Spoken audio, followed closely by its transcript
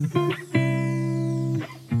Welcome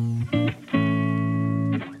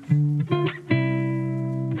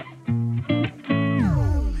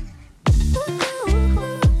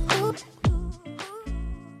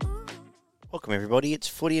everybody, it's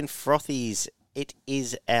Footy and Frothies. It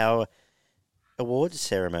is our awards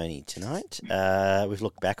ceremony tonight. We've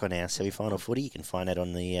looked back on our semi-final footy. You can find that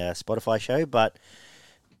on the Spotify show, but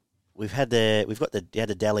we've got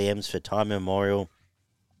the Dally M's for Time Memorial.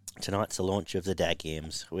 Tonight's the launch of the Dag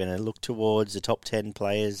M's. We're going to look towards the top 10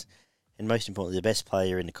 players and most importantly the best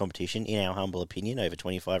player in the competition, in our humble opinion, over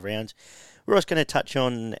 25 rounds. We're also going to touch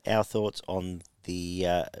on our thoughts on the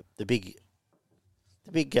big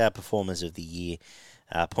performers of the year,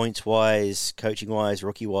 points-wise, coaching-wise,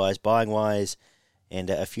 rookie-wise, buying-wise, and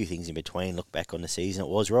a few things in between. Look back on the season it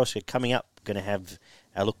was. We're also coming up, going to have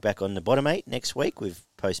our look back on the bottom 8 next week. We've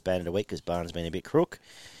postponed a week because Barnes been a bit crook.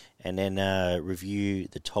 And then review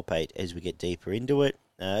the top 8 as we get deeper into it.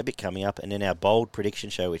 A bit coming up. And then our bold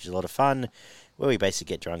prediction show, which is a lot of fun, where we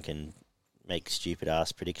basically get drunk and make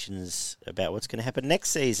stupid-ass predictions about what's going to happen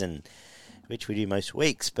next season, which we do most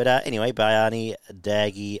weeks. But anyway, Barney,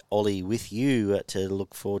 Daggy, Ollie with you to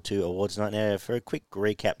look forward to awards night. Now, for a quick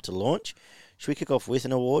recap to launch, should we kick off with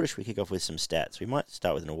an award or should we kick off with some stats? We might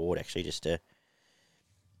start with an award, actually, just to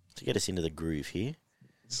get us into the groove here.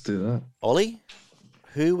 Let's do that. Ollie,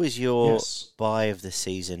 who was your buy of the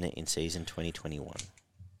season in season 2021?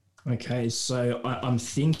 Okay, so I'm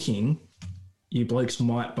thinking you blokes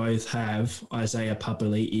might both have Isaiah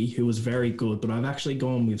Papali'i, who was very good, but I've actually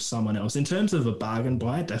gone with someone else. In terms of a bargain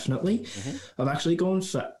buy, definitely. Mm-hmm. I've actually gone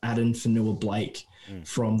for Adam Fanua-Blake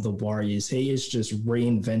from the Warriors. He has just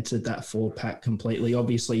reinvented that forward pack completely.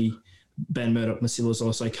 Obviously, Ben Murdoch-Masilla's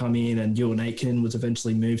also come in, and Ewan Aitken was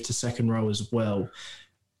eventually moved to second row as well.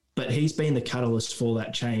 But he's been the catalyst for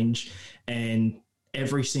that change, and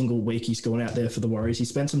every single week he's gone out there for the Warriors. He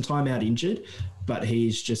spent some time out injured, but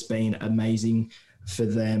he's just been amazing for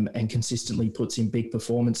them and consistently puts in big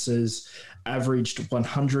performances, averaged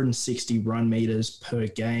 160 run meters per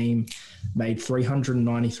game, made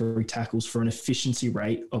 393 tackles for an efficiency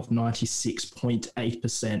rate of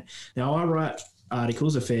 96.8%. Now, I write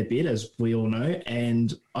articles a fair bit, as we all know,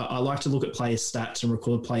 and I like to look at players' stats and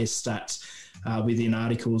record players' stats within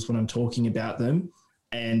articles when I'm talking about them.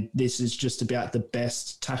 And this is just about the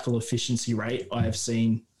best tackle efficiency rate I have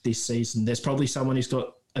seen this season. There's probably someone who's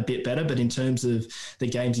got a bit better, but in terms of the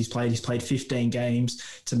games he's played 15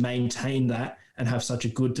 games. To maintain that and have such a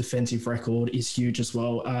good defensive record is huge as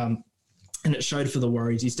well. And it showed for the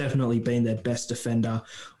Warriors. He's definitely been their best defender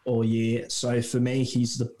all year. So for me,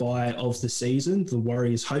 he's the buy of the season. The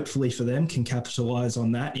Warriors, hopefully for them, can capitalise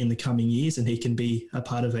on that in the coming years, and he can be a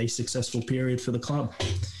part of a successful period for the club.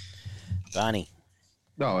 Barney.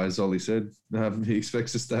 No, as Ollie said, he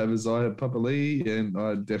expects us to have Isaiah Papali'i, and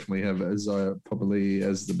I definitely have Isaiah Papali'i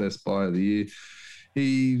as the best buy of the year.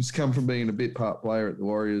 He's come from being a bit part player at the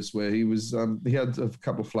Warriors, where he was. He had a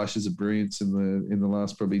couple of flashes of brilliance in the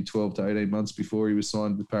last probably 12 to 18 months before he was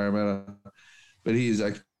signed with Parramatta, but he has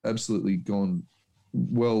absolutely gone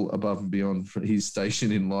well above and beyond for his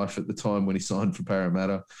station in life at the time when he signed for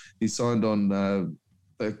Parramatta. He signed on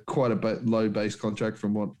quite a low base contract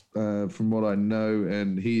from what I know,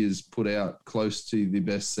 and he has put out close to the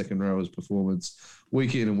best second rowers performance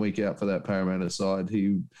week in and week out for that Parramatta side.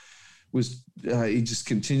 He was just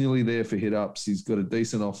continually there for hit-ups. He's got a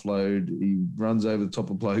decent offload. He runs over the top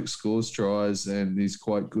of blokes, scores tries, and he's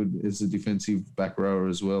quite good as a defensive back rower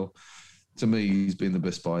as well. To me, he's been the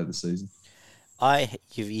best buy of the season.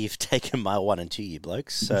 You've taken my 1 and 2 year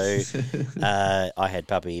blokes. So I had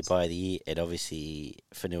Puppy by the year, and obviously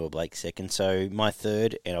Fanua-Blake second. So my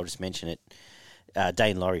third, and I'll just mention it,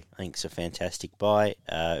 Dane Laurie, I think, is a fantastic buy.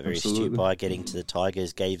 Very astute buy, getting to the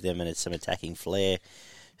Tigers, gave them some attacking flair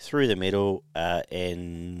through the middle,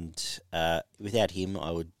 and without him, I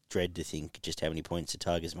would dread to think just how many points the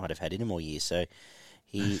Tigers might have had in him all year. So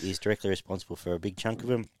he is directly responsible for a big chunk of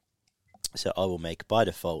them. So I will make, by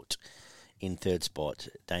default, in third spot,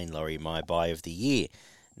 Dane Laurie, my buy of the year.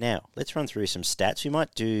 Now, let's run through some stats. We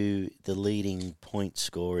might do the leading point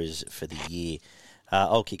scorers for the year.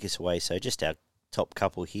 I'll kick us away. So just our top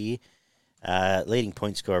couple here. Leading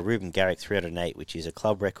point scorer, Ruben Garrick, 308, which is a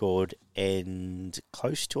club record and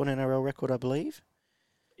close to an NRL record, I believe.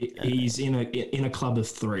 He's in a club of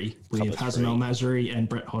three with Hazem El Masri and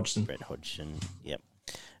Brett Hodgson. Yep.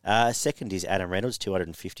 Second is Adam Reynolds,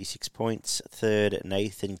 256 points. Third,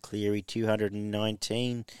 Nathan Cleary,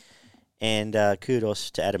 219. And kudos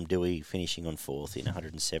to Adam Dewey, finishing on fourth in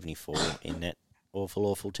 174 in that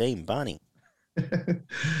awful team. Barney.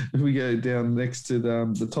 We go down next to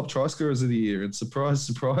the top try scorers of the year, and surprise,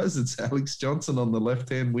 surprise, it's Alex Johnson on the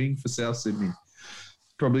left-hand wing for South Sydney.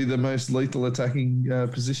 Probably the most lethal attacking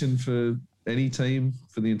position for any team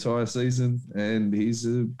for the entire season, and he's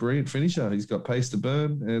a brilliant finisher. He's got pace to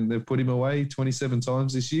burn, and they've put him away 27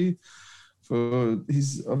 times this year for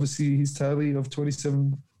his tally of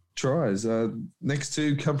 27 tries. Next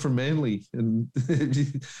two come from Manly, and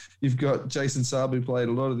you've got Jason Saab, who played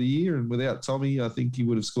a lot of the year, and without Tommy, I think he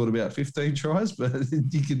would have scored about 15 tries, but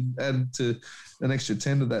you can add to an extra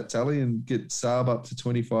 10 to that tally and get Saab up to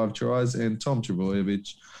 25 tries, and Tom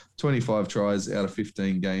Trbojevic, 25 tries out of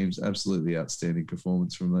 15 games. Absolutely outstanding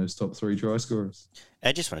performance from those top three try scorers.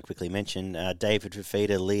 I just want to quickly mention David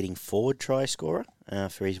Fifita, leading forward try scorer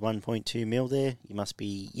for his 1.2 mil there. You must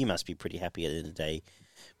be pretty happy at the end of the day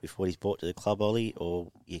with what he's brought to the club, Ollie,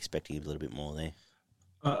 or you expecting a little bit more there?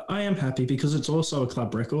 I am happy because it's also a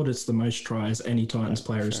club record. It's the most tries any Titans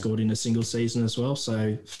player has scored in a single season as well.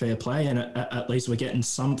 So fair play, and at least we're getting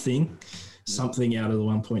something out of the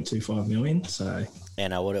 1.25 million. So,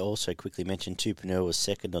 and I want to also quickly mention Tupanua was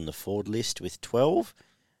second on the forward list with 12.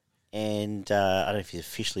 And I don't know if he's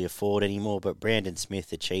officially a forward anymore, but Brandon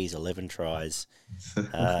Smith achieves 11 tries,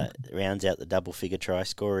 rounds out the double-figure try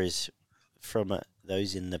scorers from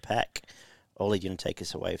those in the pack. Ollie, do you want to take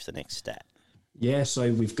us away for the next stat? Yeah,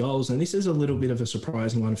 so with goals, and this is a little bit of a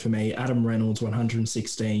surprising one for me. Adam Reynolds,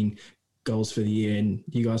 116 goals for the year, and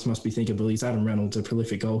you guys must be thinking, well, is Adam Reynolds a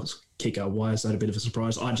prolific goals kicker? Why is that a bit of a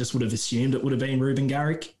surprise? I just would have assumed it would have been Ruben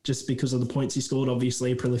Garrick just because of the points he scored.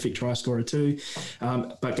 Obviously, a prolific try scorer too.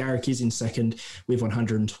 But Garrick is in second with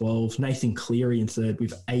 112. Nathan Cleary in third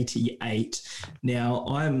with 88. Now,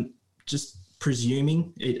 I'm just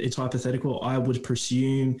presuming, it's hypothetical, I would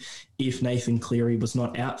presume if Nathan Cleary was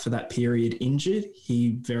not out for that period injured,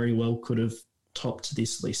 he very well could have topped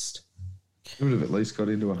this list. He would have at least got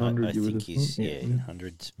into 100. I think he's, in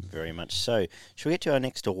hundreds, very much so. Shall we get to our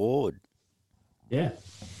next award? Yeah.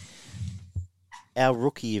 Our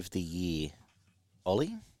Rookie of the Year.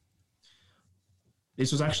 Ollie?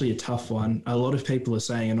 This was actually a tough one. A lot of people are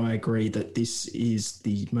saying, and I agree, that this is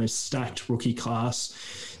the most stacked rookie class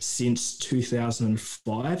since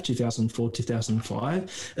 2004,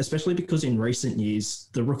 2005, especially because in recent years,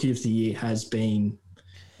 the Rookie of the Year has been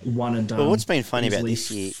one and done. Well, what's been funny about this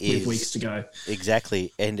year is weeks to go.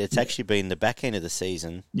 Exactly, and it's actually been the back end of the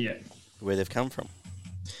season where they've come from.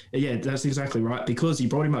 Yeah, that's exactly right. Because you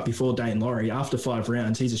brought him up before Dane Laurie. After 5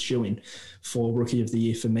 rounds, he's a shoo-in for Rookie of the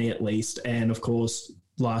Year for me at least. And of course,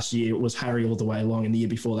 last year it was Harry all the way along, and the year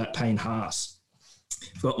before that, Payne Haas.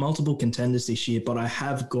 I've got multiple contenders this year, but I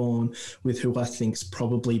have gone with who I think's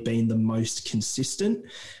probably been the most consistent,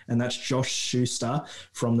 and that's Josh Schuster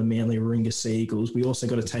from the Manly Warringah Sea Eagles. We also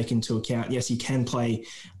got to take into account, yes, he can play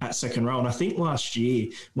at second row, and I think last year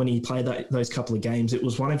when he played those couple of games, it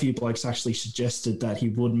was one of you blokes actually suggested that he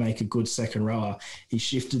would make a good second rower. He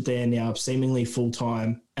shifted there now seemingly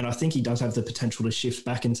full-time, and I think he does have the potential to shift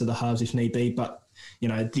back into the halves if need be, but you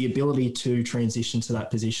know, the ability to transition to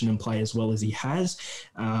that position and play as well as he has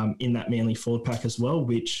in that Manly forward pack as well,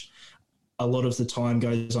 which a lot of the time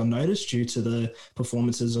goes unnoticed due to the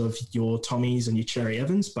performances of your Tommies and your Cherry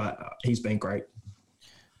Evans, but he's been great.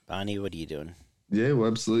 Barney, what are you doing? Yeah, well,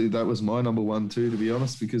 absolutely. That was my number one too, to be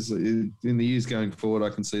honest, because in the years going forward,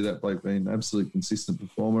 I can see that bloke being an absolute consistent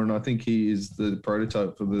performer, and I think he is the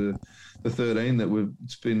prototype for the 13 that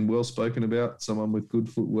it's been well spoken about, someone with good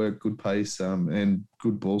footwork, good pace, and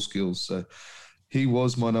good ball skills. So he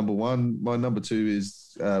was my number one. My number two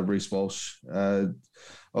is Reece Walsh.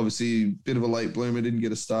 Obviously, a bit of a late bloomer, didn't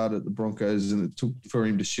get a start at the Broncos, and it took for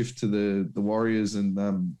him to shift to the Warriors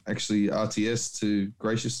and actually RTS to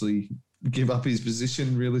graciously give up his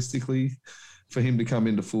position realistically for him to come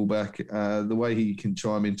into fullback. The way he can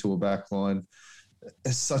chime into a back line,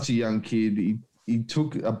 as such a young kid, he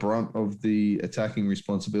took a brunt of the attacking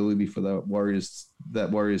responsibility for that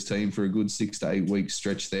Warriors team for a good 6 to 8 week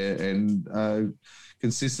stretch there, and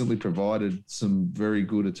consistently provided some very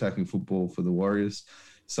good attacking football for the Warriors.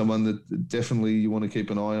 Someone that definitely you want to keep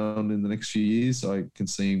an eye on in the next few years. I can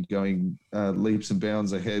see him going leaps and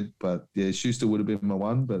bounds ahead. But yeah, Schuster would have been my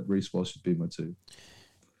one, but Reece Walsh should be my two.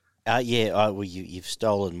 Well, you've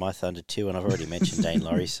stolen my thunder too, and I've already mentioned Dane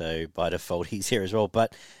Laurie, so by default he's here as well.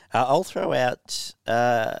 But I'll throw out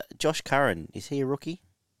Josh Curran. Is he a rookie?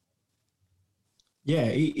 Yeah,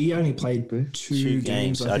 he only played two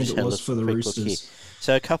games. I think it was for the Roosters.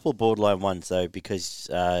 So a couple of borderline ones though, because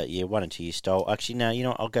 1 and 2 you stole. Actually, no, you know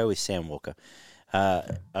what? I'll go with Sam Walker.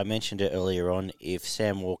 I mentioned it earlier on. If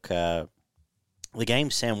Sam Walker, the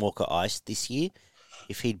game Sam Walker iced this year,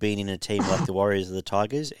 if he'd been in a team like the Warriors or the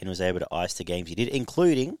Tigers and was able to ice the games he did,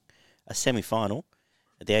 including a semi-final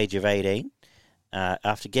at the age of 18,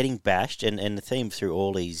 after getting bashed, and the theme through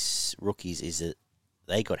all these rookies is that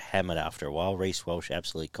they got hammered after a while. Reece Walsh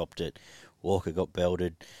absolutely copped it. Walker got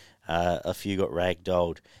belted. A few got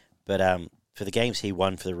ragdolled. But for the games he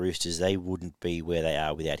won for the Roosters, they wouldn't be where they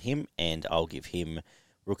are without him, and I'll give him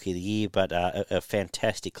Rookie of the Year. But a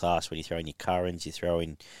fantastic class when you throw in your Currans, you throw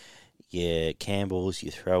in your Campbells,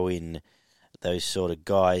 you throw in those sort of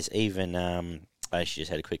guys. Even I actually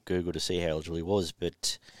just had a quick Google to see how eligible he was,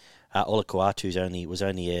 but Ola Kawatu's was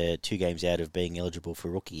only 2 games out of being eligible for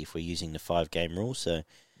rookie if we're using the 5-game rule. So,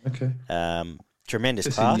 okay, tremendous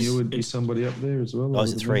Guessing class. you would be somebody up there as well. Oh,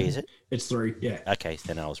 is it 3? Is it? It's 3, yeah. Okay,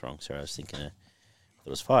 then I was wrong. Sorry, I was thinking it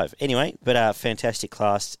was 5. Anyway, but fantastic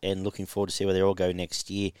class, and looking forward to see where they all go next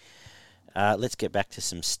year. Let's get back to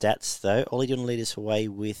some stats, though. Ollie, do you want to lead us away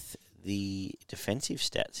with the defensive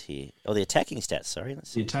stats here? Or the attacking stats, sorry.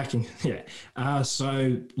 The attacking, yeah.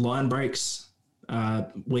 So line breaks,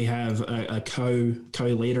 we have a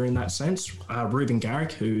co-leader in that sense, Ruben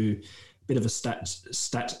Garrick, who bit of a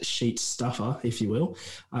stat sheet stuffer, if you will,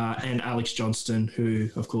 and Alex Johnston, who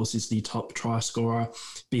of course is the top try scorer.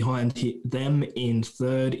 Behind them in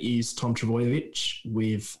third is Tom Trbojevic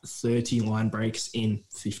with 30 line breaks in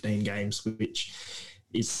 15 games, which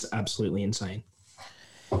is absolutely insane.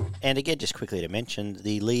 And again, just quickly to mention,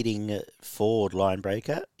 the leading forward line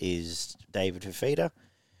breaker is David Fifita.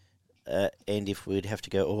 And if we'd have to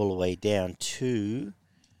go all the way down to...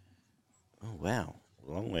 Oh, wow.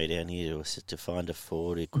 A long way down here to find a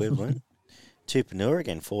forward equivalent. Tupanua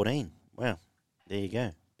again, 14. Wow. There you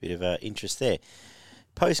go. Bit of interest there.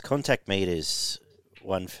 Post-contact meters,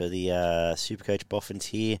 one for the Supercoach Boffins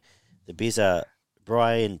here. The Bizzer,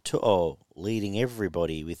 Brian Tu'o, leading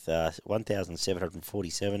everybody with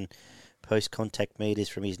 1,747 post-contact meters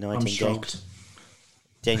from his 19 games.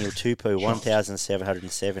 Daniel Tupou,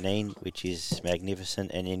 1,717, which is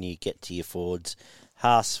magnificent. And then you get to your forwards.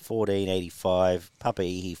 Haas, 1485.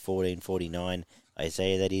 Papai'i, 1449.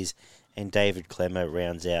 Isaiah, that is. And David Clemmer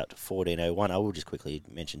rounds out 1401. I will just quickly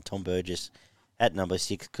mention Tom Burgess at number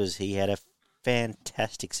 6 because he had a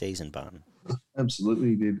fantastic season, Barton. Absolutely,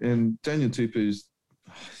 he did. And Daniel Tupou's,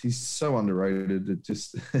 he's so underrated. It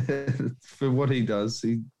just for what he does,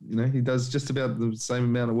 he does just about the same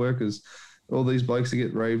amount of work as all these blokes that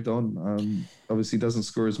get raved on. Obviously, doesn't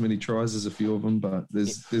score as many tries as a few of them, but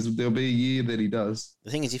there'll be a year that he does.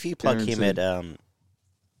 The thing is, if you plug him at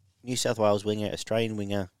New South Wales winger, Australian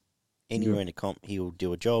winger, anywhere in the comp, he will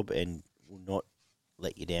do a job and will not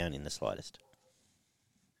let you down in the slightest.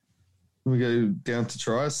 We go down to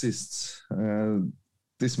try assists.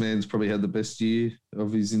 This man's probably had the best year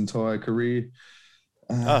of his entire career.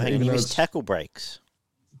 Hang on, he missed tackle breaks.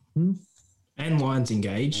 And lines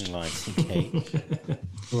engaged.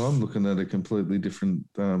 Well, I'm looking at a completely different...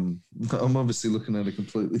 I'm obviously looking at a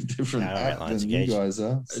completely different app than you guys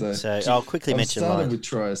are. So I'll quickly mention started with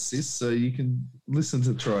try assists, so you can listen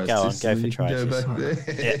to try assists. Go for try assists. Go back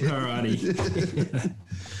there. Alrighty.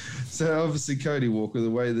 So obviously Cody Walker, the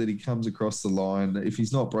way that he comes across the line, if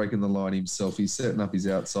he's not breaking the line himself, he's setting up his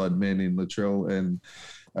outside men in Latrell and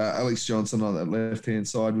Alex Johnson on that left-hand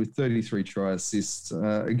side with 33 try assists.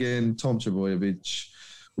 Again, Tom Trbojevic,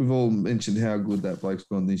 we've all mentioned how good that bloke's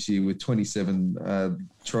gone this year with 27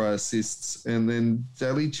 try assists. And then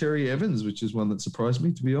Daly Cherry Evans, which is one that surprised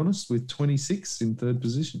me, to be honest, with 26 in third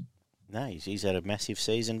position. No, he's had a massive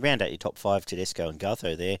season. Round out your top 5, Tedesco and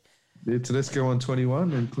Gutho there. Yeah, Tedesco on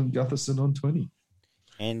 21 and Clint Gutherson on 20.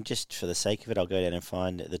 And just for the sake of it, I'll go down and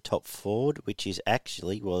find the top forward, which is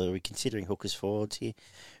actually, well, are we considering hookers forwards here?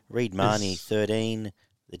 Reed Marnie, 13.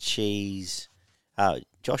 The Cheese.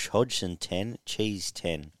 Josh Hodgson, 10. Cheese,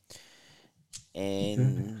 10.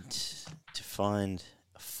 And to find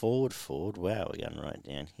a forward, wow, we're going right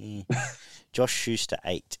down here. Josh Schuster,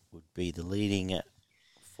 8, would be the leading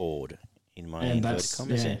forward in my inverted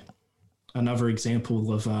commas. Yeah, another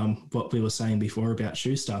example of what we were saying before about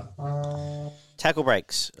Schuster. Tackle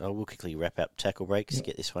breaks. I will quickly wrap up tackle breaks,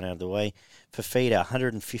 get this one out of the way. Fifita,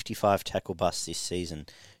 155 tackle busts this season.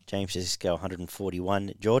 James Tedesco,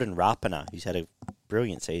 141. Jordan Rapana, who's had a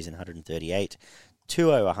brilliant season, 138.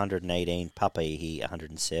 Tuo, 118. Papai'i,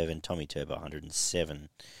 107. Tommy Turbo, 107.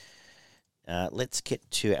 Let's get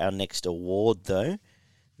to our next award, though.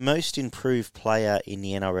 Most improved player in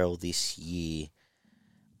the NRL this year.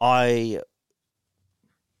 I'm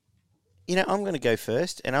going to go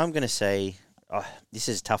first, and I'm going to say, this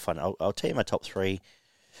is a tough one. I'll tell you my top 3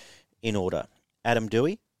 in order. Adam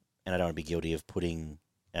Doueihi, and I don't want to be guilty of putting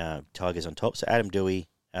Tigers on top. So Adam Doueihi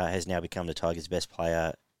has now become the Tigers' best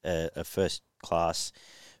player, a first class,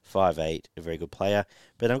 5'8", a very good player.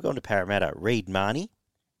 But I'm going to Parramatta. Reed Marnie,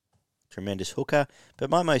 tremendous hooker. But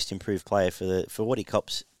my most improved player for what he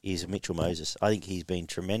cops is Mitchell Moses. I think he's been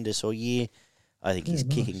tremendous all year. I think his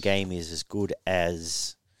kicking game is as good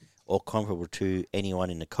as or comparable to anyone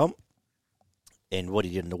in the comp. And what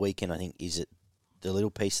he did in the weekend, I think, is the little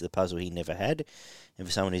piece of the puzzle he never had. And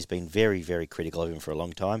for someone who's been very, very critical of him for a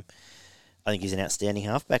long time, I think he's an outstanding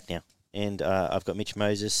halfback now. And I've got Mitch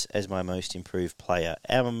Moses as my most improved player.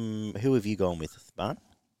 Who have you gone with, Barn?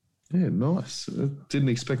 Yeah, nice. Didn't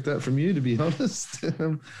expect that from you, to be honest.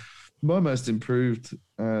 My most improved,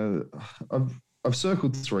 I've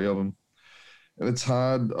circled 3 of them. And it's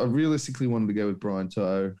hard. I realistically wanted to go with Brian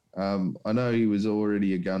To'o. I know he was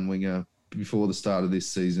already a gun winger before the start of this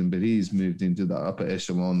season, but he's moved into the upper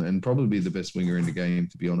echelon and probably the best winger in the game,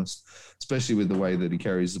 to be honest, especially with the way that he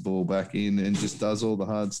carries the ball back in and just does all the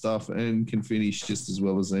hard stuff and can finish just as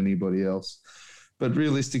well as anybody else. But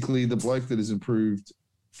realistically, the bloke that has improved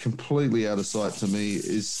completely out of sight to me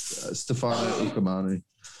is Stefano Ukamanu.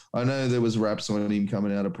 I know there was raps on him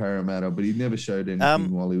coming out of Parramatta, but he never showed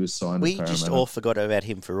anything while he was signed to Parramatta. We just all forgot about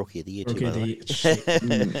him for Rookie of the Year, too, by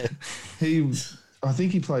the way. I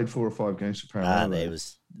think he played 4 or 5 games for Parramatta.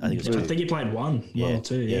 I think he played one or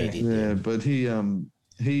two. Yeah, he did, but he's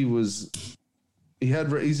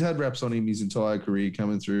had raps on him his entire career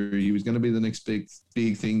coming through. He was going to be the next big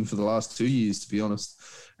thing for the last 2 years, to be honest,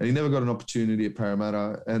 and he never got an opportunity at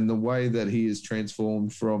Parramatta. And the way that he has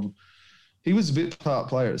transformed from, he was a bit part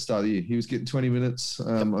player at the start of the year. He was getting 20 minutes,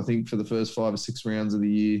 I think, for the first 5 or 6 rounds of the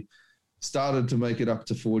year. Started to make it up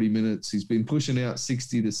to 40 minutes. He's been pushing out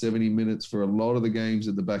 60 to 70 minutes for a lot of the games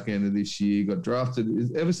at the back end of this year. Got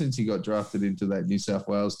drafted, ever since he got drafted into that New South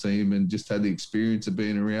Wales team and just had the experience of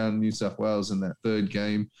being around New South Wales in that 3rd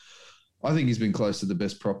game. I think he's been close to the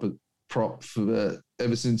best prop for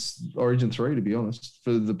ever since Origin 3, to be honest.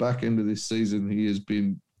 For the back end of this season, he has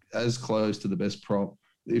been as close to the best prop,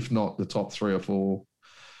 if not the top 3 or 4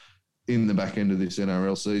 in the back end of this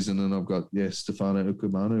NRL season. And I've got, Stefano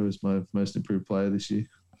Ukamanu as my most improved player this year.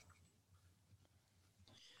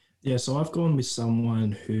 Yeah, so I've gone with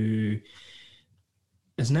someone who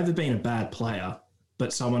has never been a bad player,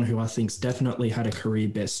 but someone who I think's definitely had a career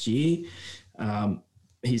best year.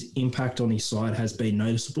 His impact on his side has been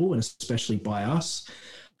noticeable, and especially by us.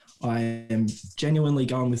 I am genuinely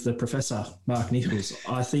going with the Professor, Mark Nichols.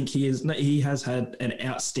 I think he has had an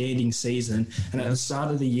outstanding season. And at the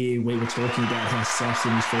start of the year, we were talking about how South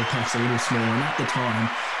Sydney's 4-pack's a little small. And at the time,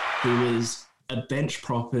 he was a bench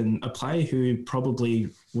prop and a player who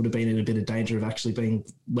probably would have been in a bit of danger of actually being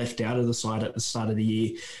left out of the side at the start of the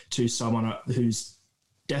year, to someone who's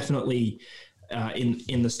definitely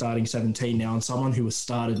in the starting 17 now, and someone who has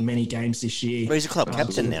started many games this year. Well, he's a club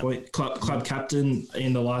captain now. Club captain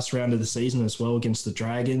in the last round of the season as well against the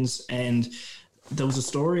Dragons. And there was a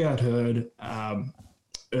story I'd heard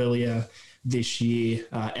earlier this year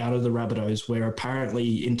out of the Rabbitohs where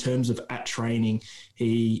apparently in terms of at training,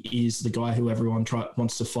 he is the guy who everyone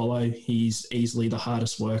wants to follow. He's easily the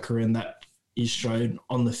hardest worker, and that is shown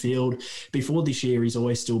on the field. Before this year, he's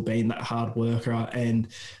always still been that hard worker and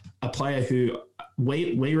a player who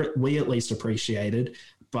we at least appreciated,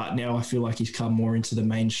 but now I feel like he's come more into the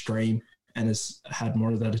mainstream and has had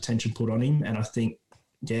more of that attention put on him. And I think,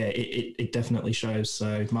 it definitely shows.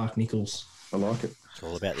 So Mark Nichols. I like it. It's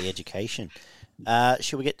all about the education.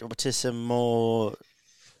 Should we get to some more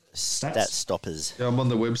stat stoppers? Yeah, I'm on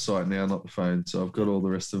the website now, not the phone, so I've got all the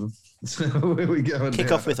rest of them. So where we going?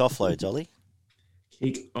 Kick off with offloads, Ollie.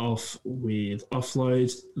 Kick off with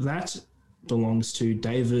offloads. That belongs to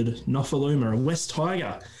David Nofaluma, a West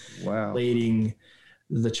Tiger. Wow. Leading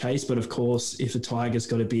the chase. But of course, if a Tiger's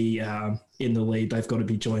got to be in the lead, they've got to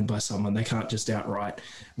be joined by someone. They can't just outright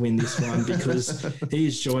win this one because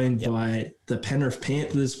he's joined by the Penrith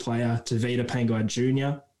Panthers player, Tavita Pangai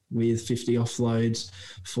Jr., with 50 offloads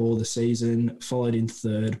for the season, followed in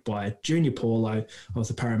third by Junior Paulo of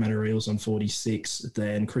the Parramatta Eels on 46,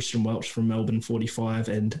 then Christian Welch from Melbourne 45,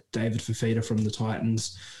 and David Fifita from the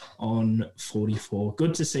Titans on 44.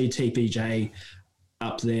 Good to see TPJ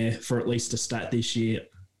up there for at least a stat this year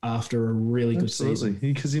after a really good season.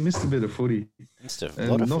 Because he missed a bit of footy. And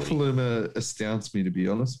Nofaluma astounds me, to be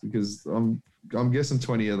honest, because I'm guessing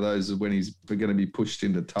 20 of those are when he's going to be pushed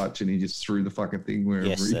into touch and he just threw the fucking thing wherever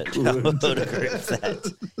he could. I would agree with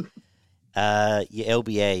that. Your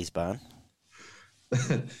LBAs, Barn.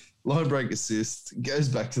 Line break assist goes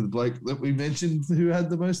back to the bloke that we mentioned who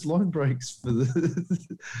had the most line breaks for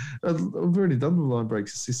the. I've already done the line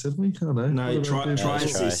breaks assist, haven't we? I don't know. No, try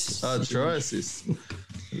assist. Try assist.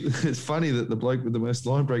 It's funny that the bloke with the most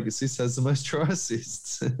line break assists has the most try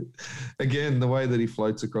assists. Again, the way that he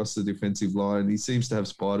floats across the defensive line, he seems to have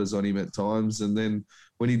spiders on him at times. And then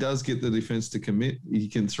when he does get the defence to commit, he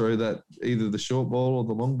can throw that either the short ball or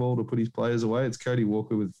the long ball to put his players away. It's Cody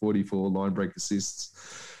Walker with 44 line break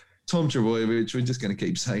assists. Tom Trbojevic, we're just going to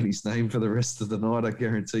keep saying his name for the rest of the night. I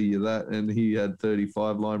guarantee you that. And he had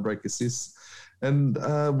 35 line break assists. And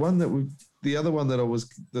the other one that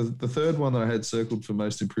the third one that I had circled for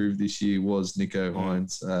most improved this year was Nico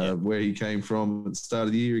Hines, where he came from at the start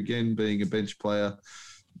of the year, again, being a bench player,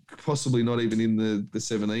 possibly not even in the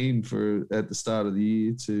 17 at the start of the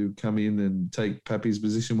year, to come in and take Pappy's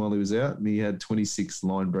position while he was out. And he had 26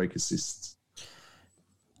 line break assists.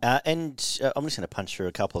 I'm just going to punch through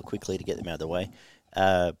a couple quickly to get them out of the way.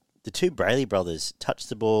 The two Brayley brothers touched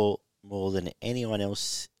the ball more than anyone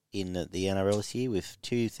else in the NRL this year, with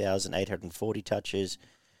 2,840 touches,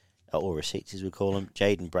 or receipts as we call them.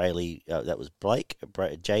 Jaden Brayley, that was Blake.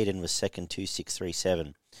 Jaden was second,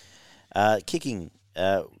 2,637. Kicking,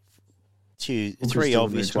 three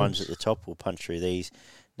obvious ones at the top. We'll punch through these.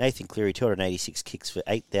 Nathan Cleary, 286 kicks for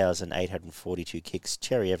 8,842 kicks.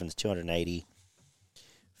 Cherry Evans, 280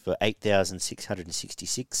 for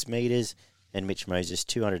 8,666 metres. And Mitch Moses,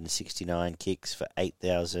 269 kicks for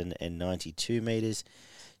 8,092 metres.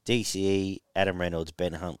 DCE, Adam Reynolds,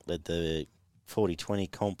 Ben Hunt led the 40-20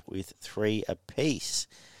 comp with 3 apiece.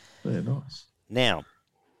 Very nice. Now,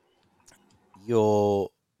 your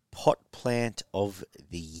pot plant of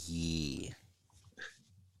the year.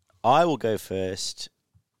 I will go first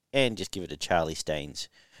and just give it to Charlie Staines,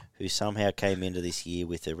 who somehow came into this year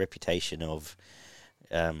with a reputation of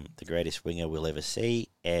the greatest winger we'll ever see,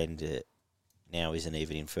 and now isn't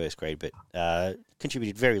even in first grade, but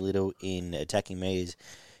contributed very little in attacking metres,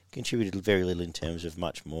 contributed very little in terms of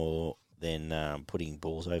much more than putting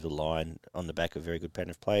balls over the line on the back of very good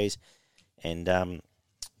Penrith players. And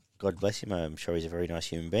God bless him, I'm sure he's a very nice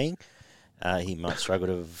human being. He might struggle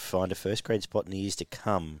to find a first grade spot in the years to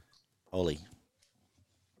come. Ollie.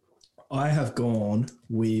 I have gone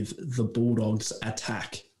with the Bulldogs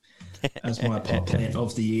attack as my pot plant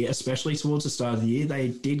of the year, especially towards the start of the year. They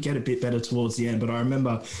did get a bit better towards the end, but I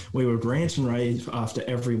remember we would rant and rave after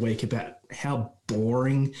every week about how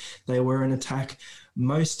boring they were in attack.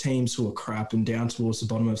 Most teams who are crap and down towards the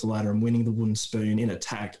bottom of the ladder and winning the wooden spoon in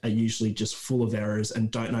attack are usually just full of errors and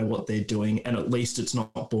don't know what they're doing, and at least it's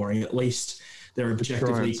not boring. At least they're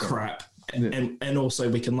objectively crap. And also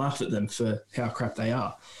we can laugh at them for how crap they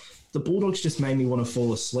are. The Bulldogs just made me want to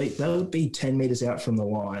fall asleep. They would be 10 metres out from the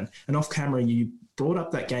line. And off camera, you brought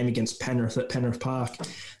up that game against Penrith at Penrith Park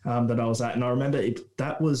that I was at. And I remember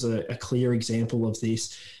that was a clear example of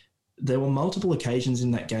this. There were multiple occasions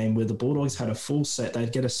in that game where the Bulldogs had a full set.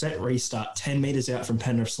 They'd get a set restart 10 metres out from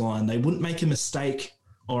Penrith's line. They wouldn't make a mistake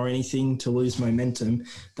or anything to lose momentum.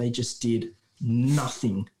 They just did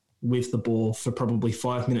nothing with the ball for probably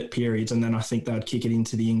 5-minute periods, and then I think they would kick it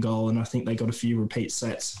into the in goal, and I think they got a few repeat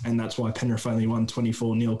sets, and that's why Penrith only won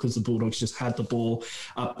 24-0, because the Bulldogs just had the ball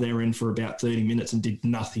up their end for about 30 minutes and did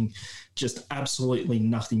nothing, just absolutely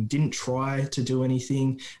nothing, didn't try to do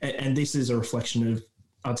anything, and this is a reflection of,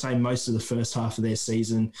 I'd say, most of the first half of their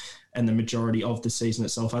season and the majority of the season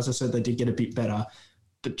itself. As I said, they did get a bit better,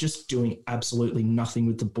 but just doing absolutely nothing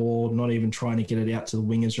with the ball, not even trying to get it out to the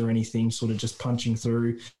wingers or anything, sort of just punching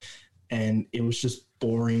through. And it was just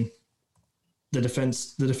boring. The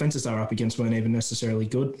defenses they were up against weren't even necessarily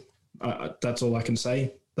good. That's all I can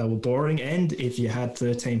say. They were boring. And if you had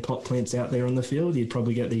 13 pot plants out there on the field, you'd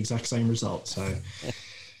probably get the exact same result. So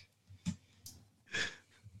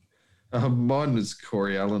mine was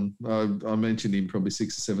Corey Allen. I mentioned him probably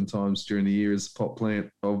 6 or 7 times during the year as pot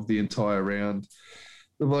plant of the entire round.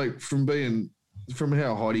 Like from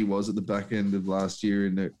how hot he was at the back end of last year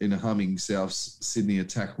in a humming South Sydney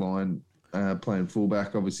attack line, playing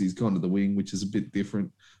fullback. Obviously, he's gone to the wing, which is a bit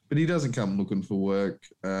different. But he doesn't come looking for work.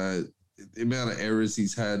 The amount of errors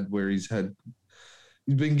he's had, where he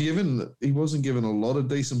wasn't given a lot of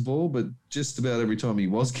decent ball, but just about every time he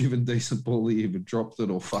was given decent ball, he either dropped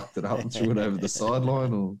it or fucked it up and threw it over the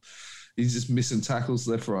sideline, or he's just missing tackles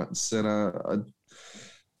left, right, and centre.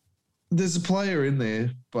 There's a player in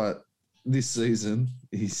there, but this season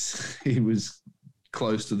he was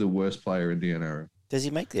close to the worst player in the NRL. Does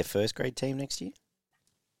he make their first grade team next year?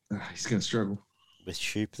 He's going to struggle. With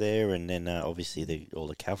Shoop there, and then obviously all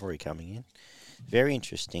the cavalry coming in. Very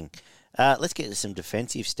interesting. Let's get to some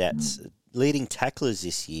defensive stats. Leading tacklers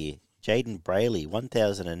this year, Jaden Brayley,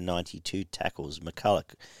 1,092 tackles.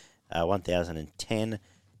 McCulloch, 1,010.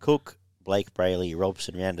 Cook, Blake Brayley,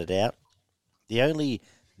 Robson rounded out. The only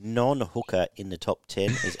non-hooker in the top 10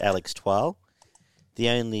 is Alex Twal. The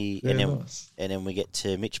only Yeah, and then nice. and then we get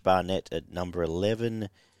to Mitch Barnett at number 11,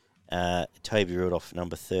 Toby Rudolph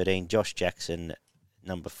number 13, Josh Jackson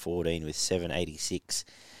number 14 with 786,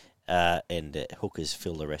 and hookers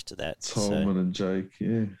fill the rest of that. Tolman and Jake,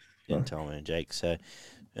 yeah. And Tolman and Jake. So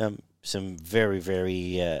some very,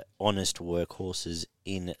 very honest workhorses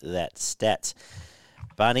in that stats.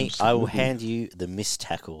 Barney, Absolutely. I will hand you the missed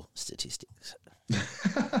tackle statistics.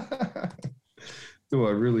 Do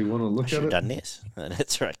I really want to I look should have at done this.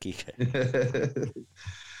 That's right, Kiko.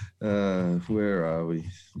 it? Where are we?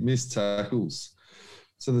 Missed tackles.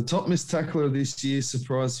 So the top missed tackler of this year,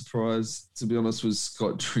 surprise, surprise, to be honest, was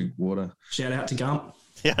Scott Drinkwater. Shout out to Gump.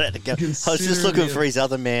 Yeah, I had to go. I was just Considering looking the- for his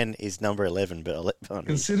other man is number 11, but I'll let Barney.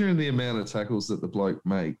 Considering the amount of tackles that the bloke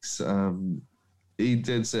makes, he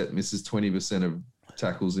dead set misses 20% of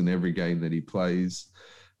tackles in every game that he plays.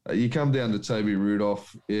 You come down to Toby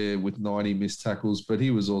Rudolph with 90 missed tackles, but he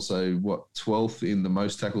was also, 12th in the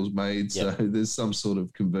most tackles made. Yep. So there's some sort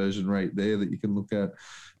of conversion rate there that you can look at.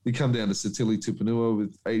 You come down to Satili Tupanua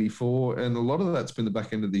with 84, and a lot of that's been the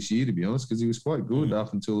back end of this year, to be honest, because he was quite good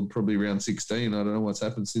up until probably round 16. I don't know what's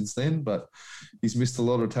happened since then, but he's missed a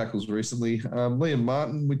lot of tackles recently. Liam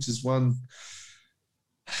Martin, which is one...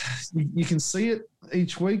 You can see it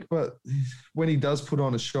each week, but when he does put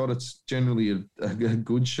on a shot, it's generally a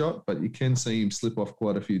good shot, but you can see him slip off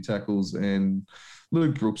quite a few tackles. And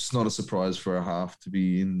Luke Brooks, not a surprise for a half to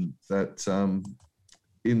be in that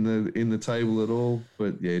in the table at all.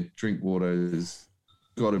 But yeah, Drinkwater has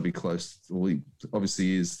got to be close. Well, he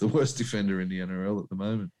obviously is the worst defender in the NRL at the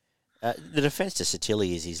moment. The defence to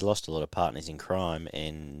Satili is he's lost a lot of partners in crime,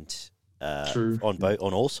 and True. on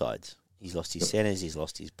all sides. He's lost his centres, he's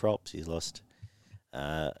lost his props, he's lost...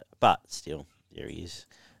 but still, there he is.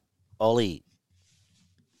 Ollie,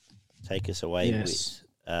 take us away Yes.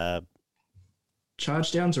 with...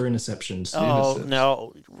 Charge downs or interceptions? Intercepts.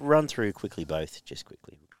 No, run through quickly both, just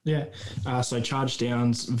quickly. Yeah. So charge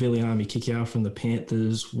downs, Viliami Kikau from the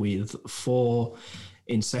Panthers with 4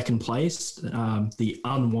 in second place. The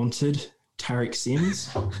unwanted Tarek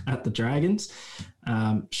Sims at the Dragons.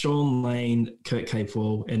 Sean Lane, Kurt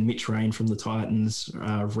Capewell, and Mitch Rain from the Titans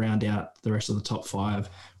round out the rest of the top 5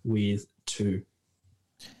 with 2.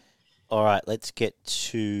 All right, let's get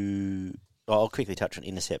to... I'll quickly touch on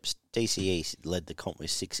intercepts. DCE led the comp with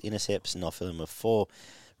 6 intercepts, and off of them with 4.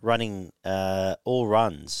 Running all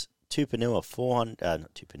runs, Tupanua, 400...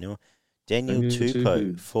 not Tupanua. Daniel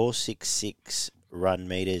Tupou, 466 run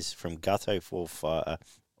meters from Gutho, 45...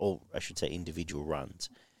 or I should say individual runs.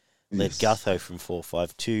 Led Gutho from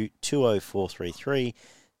 452, 20433,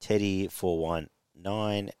 Teddy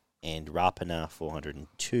 419, and Rapana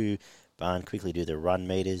 402. Barn, quickly do the run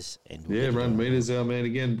meters. And Run meters, our man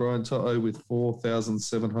again, Brian Toto with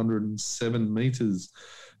 4,707 meters.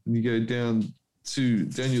 And you go down to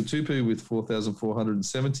Daniel Tupou with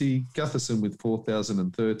 4,470, Gutherson with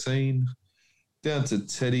 4,013, down to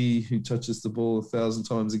Teddy, who touches the ball 1,000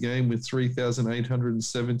 times a game with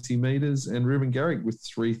 3,870 meters, and Ruben Garrick with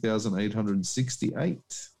 3,868.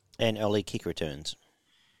 And early kick returns.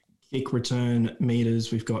 Kick return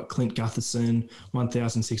meters, we've got Clint Gutherson,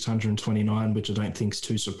 1,629, which I don't think is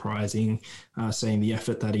too surprising, seeing the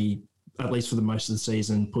effort that he, at least for the most of the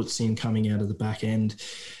season, puts in coming out of the back end.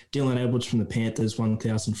 Dylan Edwards from the Panthers,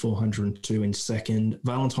 1,402 in second.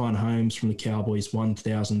 Valentine Holmes from the Cowboys,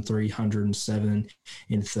 1,307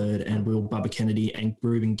 in third. And Will Bubba Kennedy and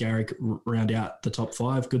Ruben Garrick round out the top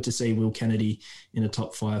 5. Good to see Will Kennedy in the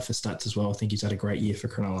top 5 for stats as well. I think he's had a great year for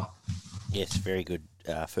Cronulla. Yes, very good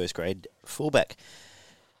first grade fullback.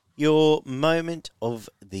 Your moment of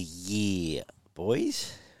the year,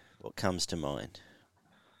 boys. What comes to mind?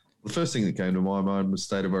 The first thing that came to my mind was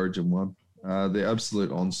State of Origin 1. The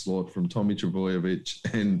absolute onslaught from Tommy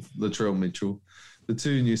Trbojevic and Latrell Mitchell. The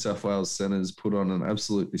two New South Wales centres put on an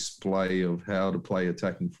absolute display of how to play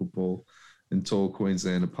attacking football and tore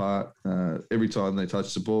Queensland apart. Every time they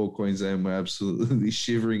touched the ball, Queensland were absolutely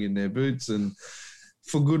shivering in their boots, and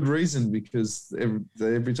for good reason, because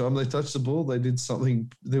every time they touched the ball, they did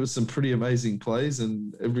something. There was some pretty amazing plays,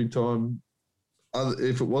 and every time,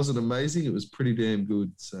 if it wasn't amazing, it was pretty damn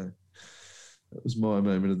good. So that was my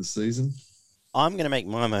moment of the season. I'm going to make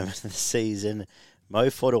my moment of the season. Mo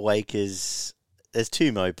Fodawaker's... There's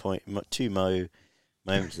two Mo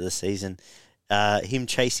moments of the season. Him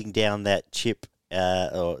chasing down that chip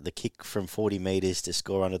or the kick from 40 metres to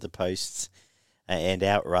score under the posts and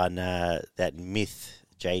outrun that myth,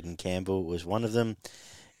 Jaden Campbell, was one of them.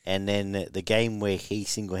 And then the game where he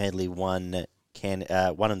single-handedly won of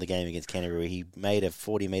the game against Canterbury, he made a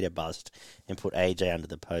 40-metre bust and put AJ under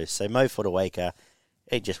the post. So Mo Fodawaker,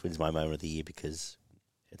 it just wins my moment of the year because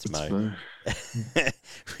It's Mo. Mo.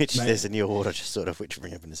 Which there's a new order, just sort of, which we'll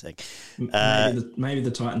bring up in a sec. Maybe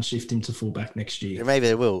the Titans shift him to fullback next year. Maybe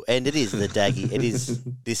they will. And it is the Daggy. It is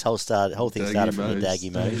this whole thing started from the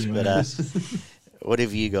Daggy Mose. But what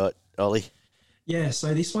have you got, Ollie? Yeah,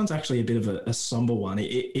 so this one's actually a bit of a somber one.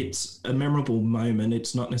 It's a memorable moment.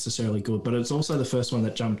 It's not necessarily good, but it's also the first one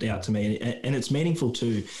that jumped out to me, and it's meaningful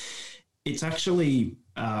too. It's actually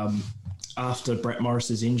after Brett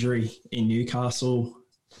Morris's injury in Newcastle,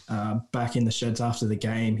 back in the sheds after the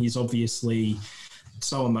game. He's obviously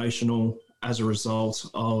so emotional as a result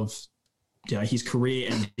of his career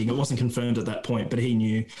ending. It wasn't confirmed at that point, but he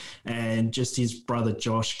knew, and just his brother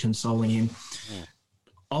Josh consoling him. Yeah.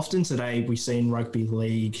 Often today we see in rugby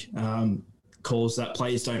league calls that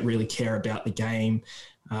players don't really care about the game,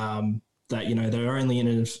 that they're only in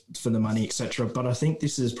it for the money, etc. But I think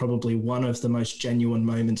this is probably one of the most genuine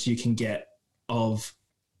moments you can get of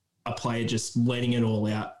a player just letting it all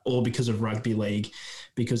out, all because of rugby league,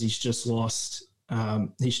 because he's just lost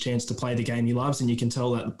his chance to play the game he loves, and you can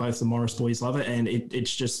tell that both the Morris boys love it, and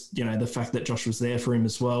it's just the fact that Josh was there for him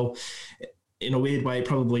as well. In a weird way, it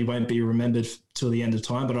probably won't be remembered till the end of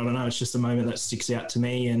time, but I don't know. It's just a moment that sticks out to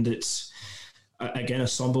me, and it's, again, a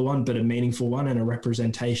somber one, but a meaningful one, and a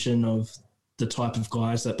representation of the type of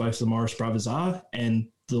guys that both the Morris brothers are, and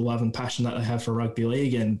the love and passion that they have for rugby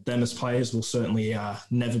league, and them as players will certainly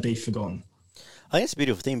never be forgotten. I think it's a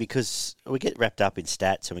beautiful thing because we get wrapped up in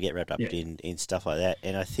stats and we get wrapped up in stuff like that,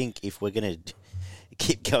 and I think if we're going to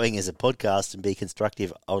keep going as a podcast and be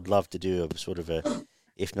constructive, I would love to do a sort of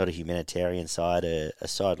if not a humanitarian side, a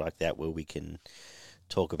side like that where we can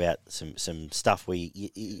talk about some stuff where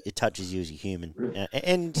it touches you as a human,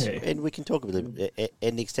 and we can talk about it.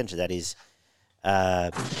 And the extent of that is,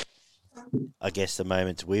 I guess, the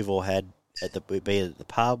moments we've all had be it at the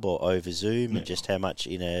pub or over Zoom, and just how much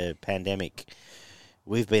in a pandemic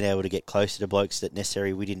we've been able to get closer to blokes that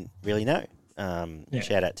necessarily we didn't really know.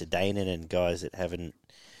 Shout out to Danon and guys that haven't.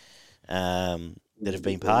 That have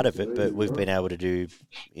been part of it, but we've been able to do,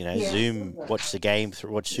 Zoom, watch the game,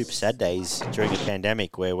 watch Super Saturdays during a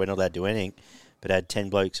pandemic where we're not allowed to do anything, but had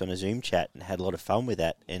 10 blokes on a Zoom chat and had a lot of fun with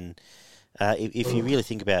that. And if you really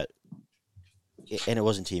think about, and it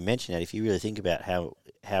wasn't until you mentioned that, if you really think about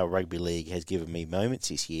how rugby league has given me moments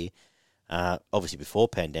this year, obviously before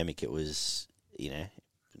pandemic it was,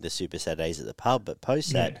 the Super Saturdays at the pub, but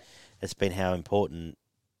post that, it's been how important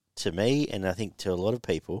to me, and I think to a lot of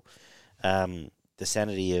people, the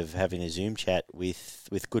sanity of having a Zoom chat with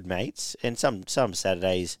good mates, and some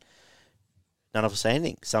Saturdays none of us say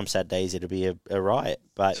anything. Some Saturdays it'll be a riot,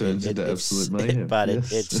 but turns into absolute mayhem. But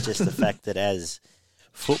it's just the fact that as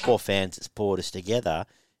football fans, it's brought us together,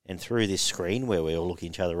 and through this screen where we all look at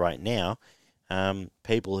each other right now,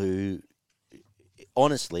 people who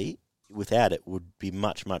honestly, without it, would be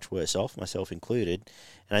much, much worse off, myself included.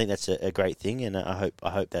 And I think that's a great thing, and I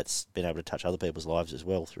hope that's been able to touch other people's lives as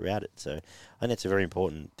well throughout it. So I think that's a very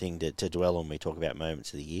important thing to dwell on when we talk about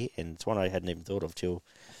moments of the year, and it's one I hadn't even thought of till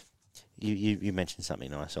you mentioned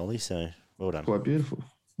something nice, Ollie, so well done. Quite beautiful.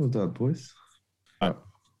 Well done, boys.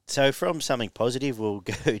 So from something positive, we'll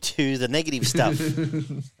go to the negative stuff.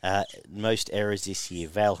 Most errors this year.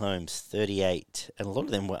 Val Holmes, 38, and a lot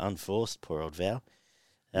of them were unforced, poor old Val.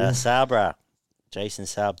 Sabra, Jason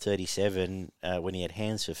Saab, 37, when he had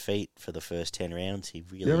hands for feet for the first 10 rounds, he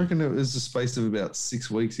really... Yeah, I reckon it was a space of about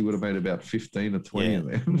 6 weeks. He would have made about 15 or 20 of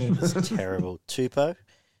them. It was terrible. Tupo,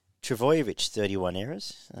 Travojevic, 31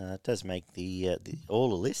 errors. Does make all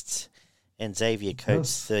the lists. And Xavier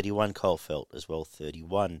Coates, 31. Colfelt as well,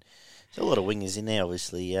 31. There's a lot of wingers in there,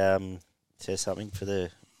 obviously. Says something for the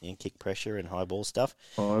kick pressure and high ball stuff.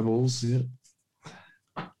 High balls, yeah.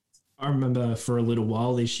 I remember for a little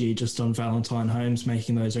while this year, just on Valentine Holmes,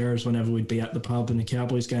 making those errors whenever we'd be at the pub and the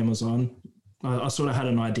Cowboys game was on. I sort of had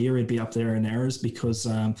an idea he'd be up there in errors because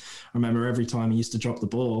I remember every time he used to drop the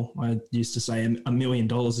ball, I used to say $1 million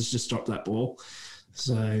has just dropped that ball.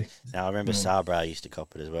 So now I remember Sabra used to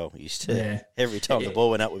cop it as well. He used to every time the ball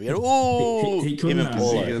went up, we'd go, "Oh!" He couldn't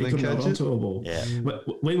hold onto a ball. Yeah,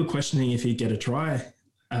 we were questioning if he'd get a try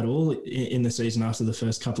at all in the season after the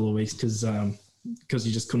first couple of weeks because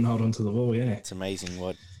he just couldn't hold onto the ball. Yeah, it's amazing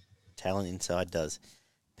what talent inside does.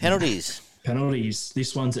 Penalties.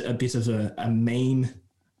 This one's a bit of a meme,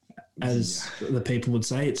 as the people would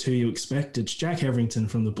say. It's who you expect. It's Jack Heverington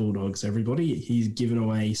from the Bulldogs, everybody. He's given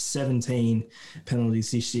away 17 penalties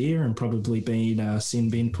this year and probably been sin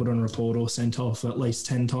bin, put on report or sent off at least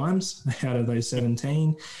 10 times out of those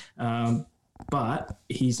 17. But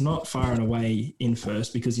he's not far and away in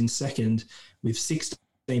first, because in second, with 16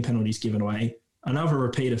 penalties given away, another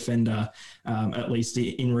repeat offender, at least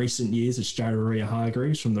in recent years, it's Jared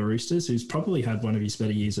Hargreaves from the Roosters, who's probably had one of his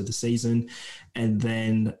better years of the season. And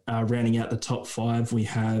then rounding out the top 5, we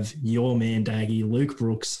have your man, Daggy, Luke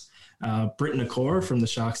Brooks, Britton Okora from the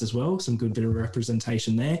Sharks as well. Some good bit of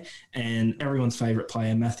representation there. And everyone's favourite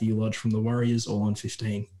player, Matthew Lodge from the Warriors, all on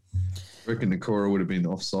 15. I reckon Okora would have been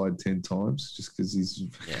offside 10 times just because he's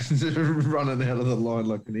running out of the line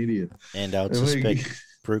like an idiot. And I would suspect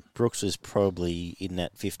Brooks is probably in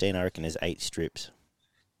that 15. I reckon there's 8 strips.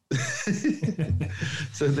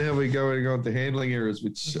 So now we're going on to handling errors,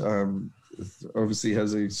 which obviously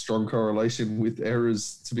has a strong correlation with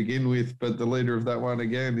errors to begin with. But the leader of that one,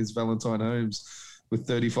 again, is Valentine Holmes with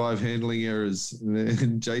 35 handling errors.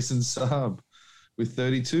 And Jason Saab with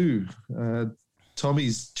 32.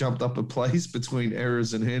 Tommy's jumped up a place between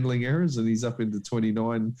errors and handling errors, and he's up into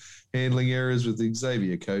 29 handling errors with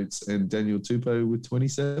Xavier Coates and Daniel Tupou with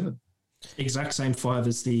 27. Exact same 5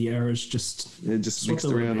 as the errors, just mixed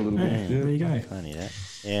around a little bit. Yeah. There you go. Funny that.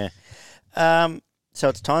 Yeah. So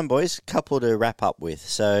it's time, boys. Couple to wrap up with.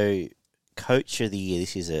 So, Coach of the Year.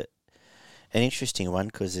 This is an interesting one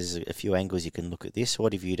because there's a few angles you can look at this.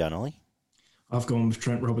 What have you done, Ollie? I've gone with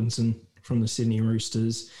Trent Robinson from the Sydney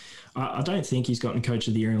Roosters. I don't think he's gotten Coach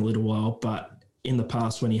of the Year in a little while, but in the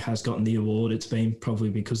past when he has gotten the award, it's been probably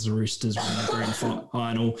because the Roosters won the grand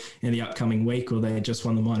final in the upcoming week, or they just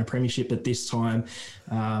won the minor premiership. But this time,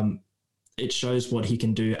 it shows what he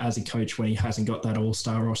can do as a coach when he hasn't got that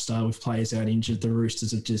all-star roster with players out injured. The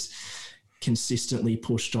Roosters have just consistently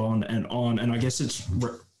pushed on. And I guess it's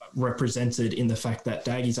represented in the fact that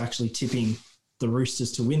Daggy's actually tipping the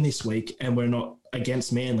Roosters to win this week, and we're not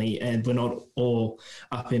against Manly, and we're not all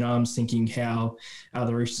up in arms thinking how are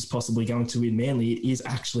the Roosters possibly going to win Manly. It is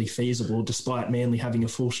actually feasible, despite Manly having a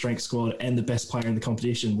full-strength squad and the best player in the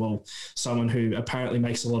competition. Well, someone who apparently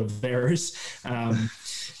makes a lot of errors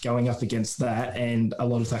going up against that, and a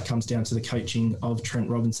lot of that comes down to the coaching of Trent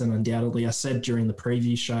Robinson, undoubtedly. I said during the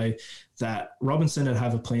preview show that Robinson would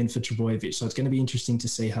have a plan for Trbojevic, so it's going to be interesting to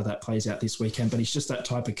see how that plays out this weekend. But he's just that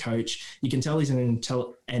type of coach. You can tell he's an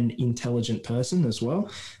intelligent person as well,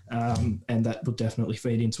 and that would definitely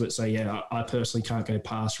feed into it. So, yeah, I personally can't go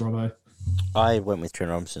past Robbo. I went with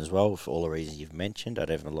Trent Robinson as well for all the reasons you've mentioned. I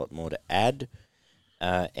don't have a lot more to add.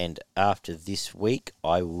 And after this week,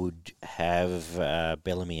 I would have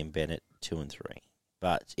Bellamy and Bennett 2 and 3.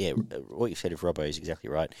 But, yeah, what you said of Robbo is exactly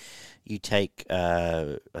right. You take,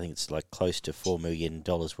 I think it's like close to $4 million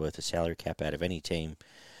worth of salary cap out of any team,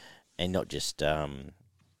 and not just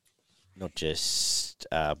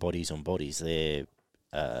bodies on bodies. They're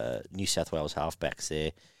New South Wales halfbacks.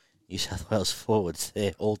 They're New South Wales forwards.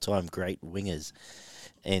 They're all-time great wingers.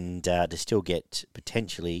 And to still get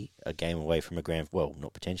potentially a game away from a grand... Well,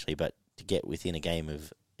 not potentially, but to get within a game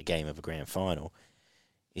of a grand final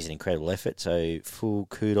is an incredible effort. So full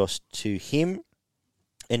kudos to him,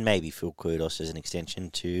 and maybe full kudos as an extension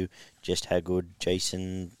to just how good James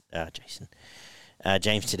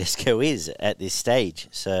Tedesco is at this stage.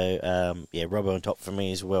 So, Robbo on top for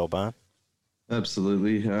me as well, Barn.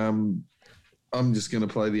 Absolutely. I'm just going to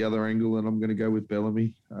play the other angle, and I'm going to go with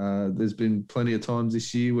Bellamy. There's been plenty of times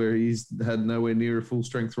this year where he's had nowhere near a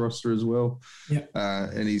full-strength roster as well. Yep.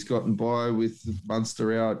 And he's gotten by with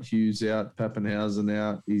Munster out, Hughes out, Pappenhausen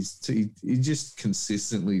out. He just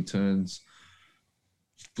consistently turns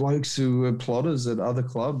blokes who are plotters at other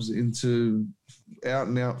clubs into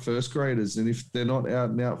out-and-out first-graders. And if they're not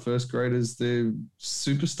out-and-out first-graders, they're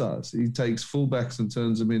superstars. He takes fullbacks and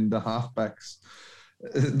turns them into halfbacks.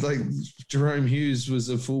 Like Jerome Hughes was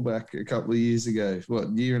a fullback a couple of years ago,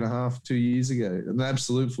 year and a half, 2 years ago, an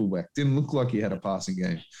absolute fullback. Didn't look like he had a passing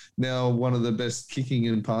game. Now one of the best kicking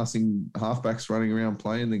and passing halfbacks running around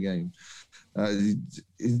playing the game.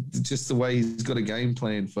 Just the way he's got a game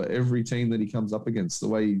plan for every team that he comes up against, the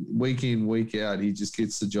way week in, week out, he just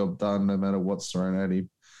gets the job done no matter what's thrown at him.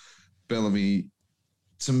 Bellamy,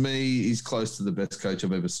 to me, he's close to the best coach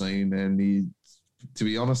I've ever seen, and to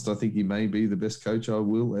be honest, I think he may be the best coach I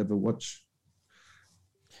will ever watch.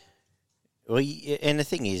 Well, and the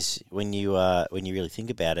thing is, when you really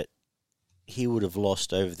think about it, he would have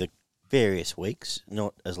lost over the various weeks,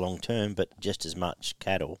 not as long term, but just as much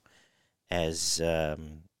cattle as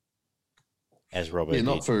Robbo. Yeah,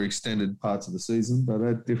 not for extended parts of the season, but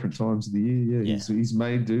at different times of the year. Yeah. He's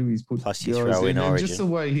made do. He's put plus you throw in Origin. Just the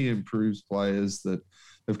way he improves players that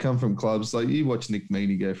have come from clubs like you watch Nick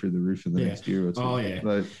Meaney go through the roof in the next year or two. Oh yeah.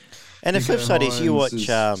 Like, and the flip side is you watch,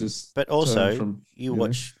 but also you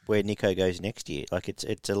watch where Nico goes next year. Like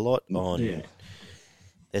it's a lot on. Yeah.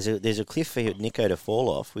 There's a cliff for Nico to fall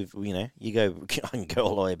off. You go. I can go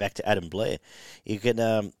all the way back to Adam Blair. You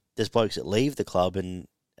can there's blokes that leave the club and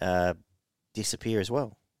disappear as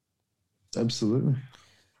well. Absolutely.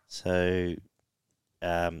 So,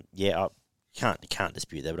 I can't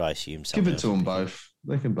dispute that, but I assume Give it to them both.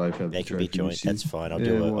 They can both have. They the can be trophy joint. this year. That's fine. I'll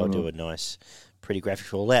why do a not? nice, pretty graphic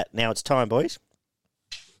for all that. Now it's time, boys.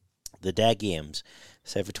 The Dag Yams.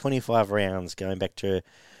 So for 25 rounds, going back to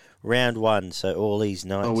round 1. So all these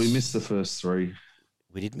nights. Oh, we missed the first 3.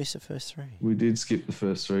 We did miss the first 3. We did skip the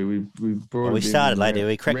first 3. We brought. We it in started later. round-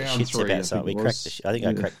 We cracked the round shits 3, about something. I think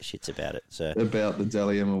I cracked the shits about it. So about the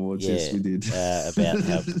Dally M Awards. Yes, we did. About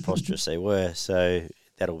how preposterous they were. So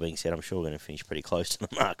that all being said, I'm sure we're going to finish pretty close to the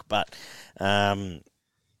mark. But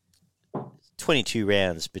 22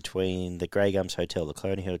 rounds between the Grey Gums Hotel, the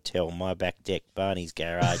Colonial Hotel, My Back Deck, Barney's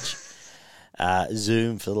Garage,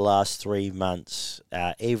 Zoom for the last 3 months.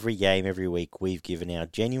 Every game, every week, we've given our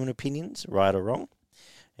genuine opinions, right or wrong.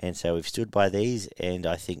 And so we've stood by these, and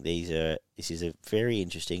I think this is a very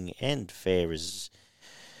interesting and fair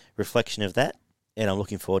reflection of that. And I'm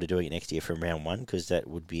looking forward to doing it next year from round 1 because that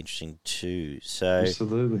would be interesting too. So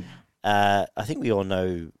Absolutely. I think we all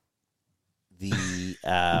know the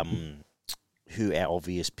who our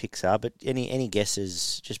obvious picks are, but any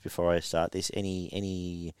guesses just before I start this?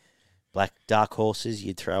 Any black dark horses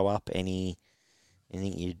you'd throw up? Anything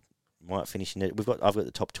you might finish in it? I've got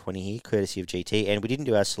the top 20 here, courtesy of GT, and we didn't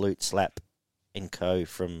do our salute Slap and Co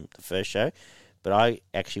from the first show, but I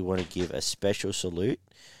actually want to give a special salute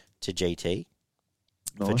to GT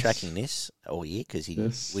for tracking this all year because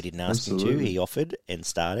we didn't ask him to. He offered and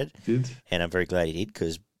started, and I'm very glad he did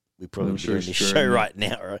because we probably be doing this show right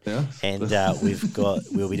now, right? Yeah. And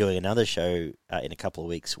we'll be doing another show in a couple of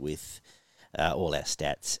weeks with all our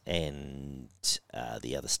stats and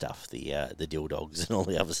the other stuff, the dill dogs and all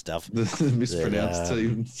the other stuff. The mispronounced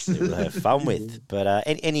teams. That we'll have fun with. But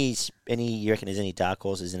any you reckon there's any dark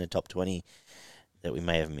horses in the top 20 that we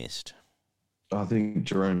may have missed? I think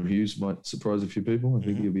Jerome Hughes might surprise a few people. I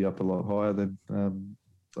think he'll be up a lot higher than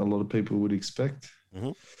a lot of people would expect.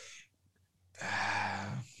 Mm-hmm.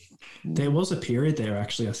 There was a period there,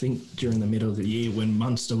 actually, I think, during the middle of the year when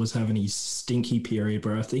Munster was having his stinky period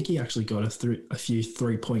where I think he actually got a few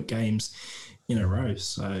 3-point games in a row.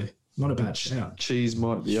 So not a bad shout. Cheese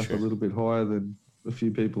might be up a little bit higher than a few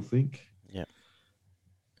people think. Yeah.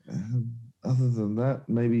 Other than that,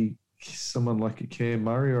 maybe someone like a Cam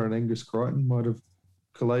Murray or an Angus Crichton might have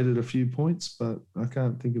collated a few points, but I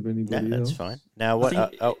can't think of anybody else. That's fine. Now,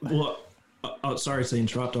 what... sorry to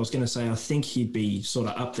interrupt. I was going to say I think he'd be sort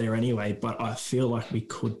of up there anyway, but I feel like we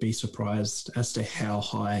could be surprised as to how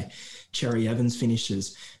high Cherry Evans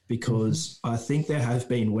finishes because I think there have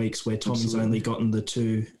been weeks where Tommy's only gotten the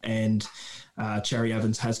 2 and Cherry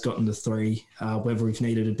Evans has gotten the 3. Whether we've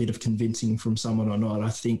needed a bit of convincing from someone or not, I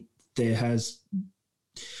think there has.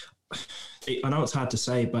 I know it's hard to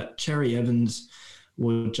say, but Cherry Evans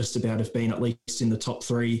would just about have been at least in the top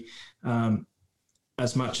 3.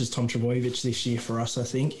 As much as Tom Trbojevic this year for us, I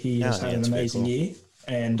think. He has had an amazing year.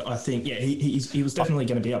 And I think, he was definitely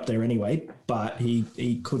going to be up there anyway, but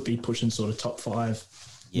he could be pushing sort of top 5,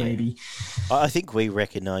 maybe. I think we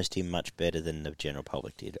recognised him much better than the general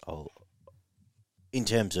public did in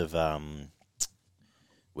terms of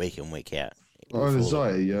week in, week out.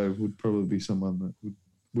 Isaiah Yeo would probably be someone that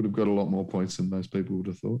would have got a lot more points than most people would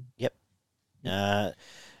have thought. Yep.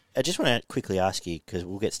 I just want to quickly ask you, because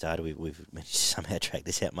we'll get started. We've managed to somehow track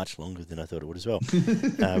this out much longer than I thought it would as well. We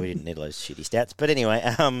didn't need those shitty stats. But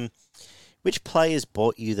anyway, which players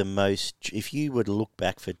bought you the most? If you were to look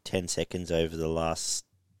back for 10 seconds over the last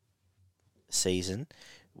season,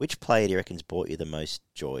 which player do you reckon's bought you the most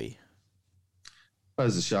joy?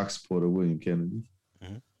 As a Shark supporter, William Kennedy.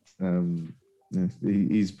 Mm-hmm.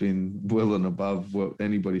 He's been well and above what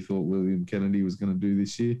anybody thought William Kennedy was going to do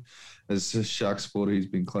this year. As a Shark supporter, he's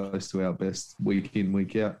been close to our best week in,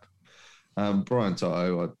 week out. Brian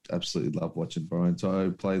To'o, I absolutely love watching Brian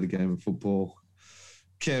To'o play the game of football.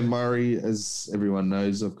 Cam Murray, as everyone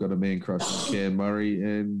knows, I've got a man crush on Cam Murray,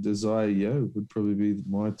 and Isaiah Yeo would probably be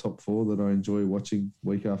my top 4 that I enjoy watching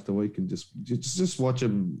week after week, and just watch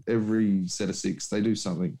them every set of 6. They do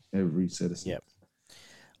something every set of 6. Yep.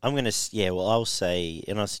 I'm going to, I'll say,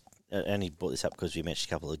 and I only brought this up because we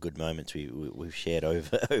mentioned a couple of good moments we've shared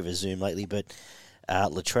over Zoom lately, but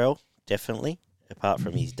Latrell, definitely, apart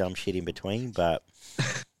from his dumb shit in between, but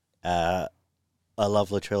I love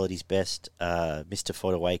Latrell at his best. Mr.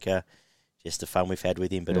 Fodawaker, just the fun we've had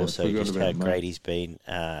with him, but also just how great he's been,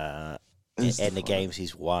 and the games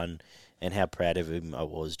he's won, and how proud of him I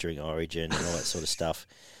was during Origin and all that sort of stuff,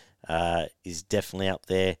 is definitely up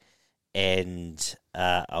there. And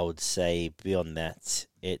I would say beyond that,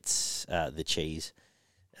 it's the cheese.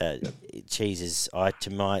 Cheese is, to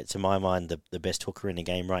my mind, the best hooker in the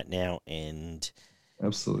game right now, and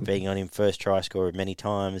Absolutely. being on him first try scorer many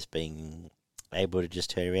times, being able to just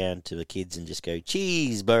turn around to the kids and just go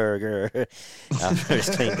cheeseburger after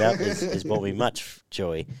it's cleaned up has brought me much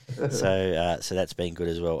joy. So that's been good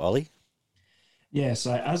as well. Ollie? Yeah,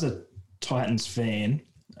 so as a Titans fan,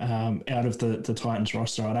 out of the Titans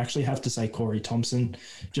roster, I'd actually have to say Corey Thompson.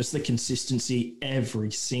 Just the consistency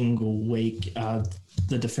every single week,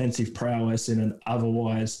 the defensive prowess in an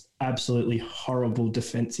otherwise absolutely horrible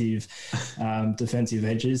defensive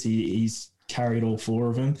edges. He's carried all four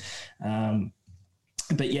of them.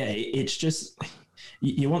 But yeah, it's just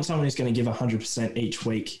you want someone who's going to give 100% each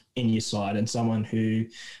week in your side, and someone who,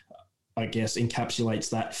 I guess, encapsulates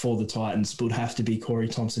that for the Titans would have to be Corey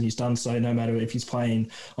Thompson. He's done so no matter if he's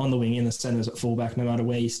playing on the wing, in the centres, at fullback, no matter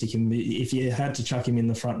where you stick him. If you had to chuck him in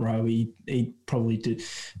the front row, he'd probably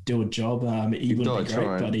do a job. He wouldn't be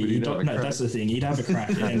great, but that's the thing. He'd have a crack.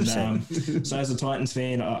 And so as a Titans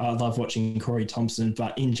fan, I love watching Corey Thompson,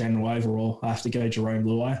 but in general, overall, I have to go Jerome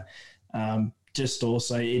Luai. Just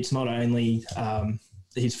also, it's not only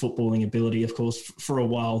his footballing ability, of course. For a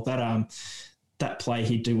while, that play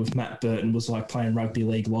he'd do with Matt Burton was like playing rugby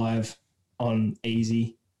league live on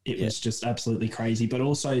easy. It was just absolutely crazy. But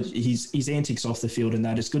also his antics off the field, and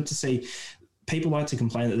that is good to see. People like to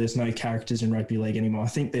complain that there's no characters in rugby league anymore. I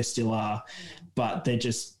think there still are, but they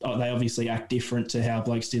obviously act different to how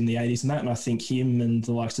blokes did in the 80s and that. And I think him and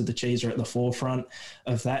the likes of the Cheese are at the forefront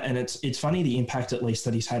of that. And it's funny the impact, at least,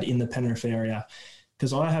 that he's had in the Penrith area,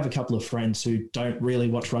 because I have a couple of friends who don't really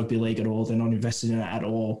watch rugby league at all. They're not invested in it at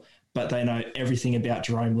all, but they know everything about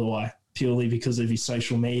Jerome Luai purely because of his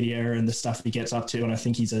social media and the stuff he gets up to. And I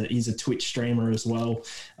think he's a Twitch streamer as well.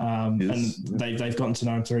 And they've gotten to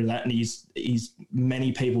know him through that. And he's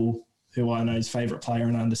many people who I know his favourite player,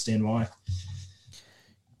 and I understand why.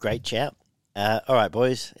 Great chat. All right,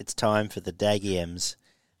 boys, it's time for the Daggy M's.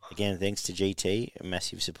 Again, thanks to GT, a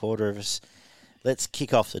massive supporter of us. Let's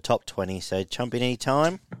kick off the top 20. So jump in any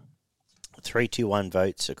time. 3-2-1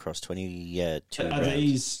 votes across 22 Are rounds.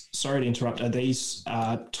 these, sorry to interrupt, are these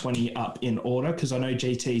 20 up in order? Because I know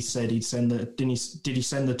GT said he'd send the, did he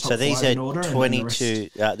send the top So these 5 are in order? 22,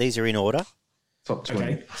 these are in order. Top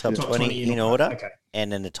 20. Okay. Top 20 in order. Okay.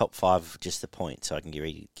 And then the top 5, just the points. So I can give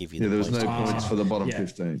you the There was points. no points for the bottom yeah.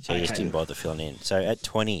 15. So you just didn't bother filling in. So at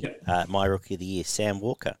 20, my rookie of the year, Sam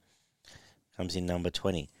Walker, comes in number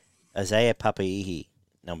 20. Isaiah Papai'i,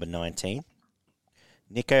 number 19.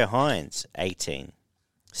 Nico Hines, 18.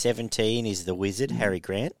 17 is the Wizard, Harry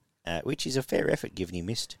Grant, which is a fair effort given he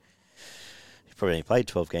missed. He probably only played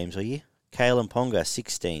 12 games all year. Kalen Ponga,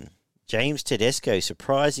 16. James Tedesco,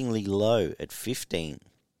 surprisingly low at 15.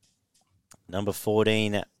 Number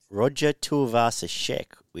 14, Roger Tuivasa-Sheck,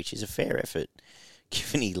 which is a fair effort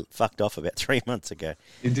given he fucked off about 3 months ago.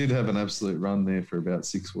 He did have an absolute run there for about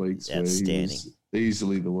 6 weeks. Outstanding. Where he was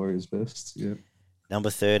easily the Warriors' best. Yeah. Number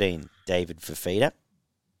 13, David Fafita.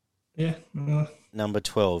 Yeah. Number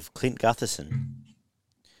 12, Clint Gutherson.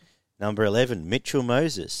 Number 11, Mitchell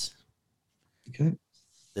Moses. Okay.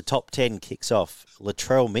 The top 10 kicks off.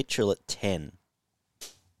 Latrell Mitchell at 10.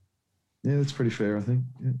 Yeah, that's pretty fair, I think.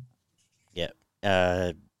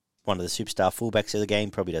 Yeah. One of the superstar fullbacks of the game,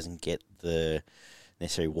 probably doesn't get the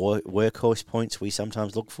necessary workhorse points we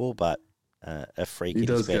sometimes look for, but a freak. He at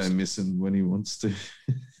his does go best. missing when he wants to.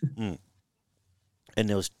 And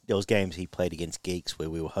there was games he played against geeks where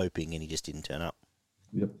we were hoping and he just didn't turn up.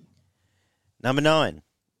 Yep. Number 9,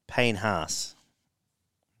 Payne Haas.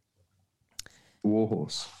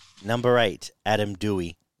 Warhorse. Number 8, Adam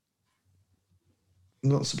Dewey.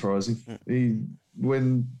 Not surprising.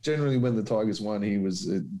 Generally when the Tigers won, he was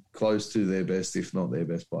close to their best, if not their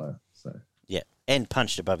best player. So Yeah, and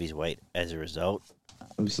punched above his weight as a result.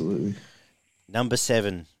 absolutely. Number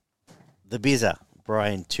 7, the Bizzer,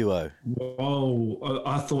 Brian Tuo. Whoa.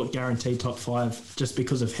 I thought guaranteed top 5 just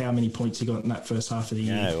because of how many points he got in that first half of the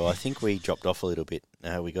year. No, well, I think we dropped off a little bit.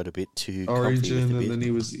 We got a bit too Origin, comfy with and the bit. then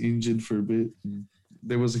he was injured for a bit.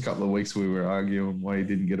 There was a couple of weeks we were arguing why he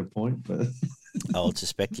didn't get a point, but I'll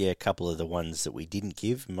suspect, a couple of the ones that we didn't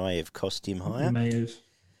give may have cost him higher. May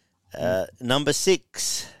have. Number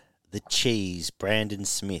 6, the Cheese, Brandon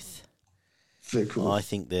Smith. very cool. I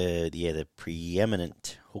think the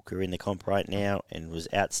preeminent hooker in the comp right now, and was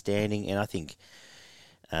outstanding. And I think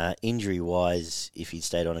injury-wise, if he'd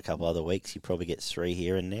stayed on a couple other weeks, he probably gets 3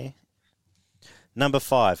 here and there. Number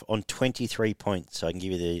 5, on 23 points, so I can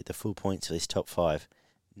give you the full points for this top 5,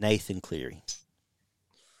 Nathan Cleary.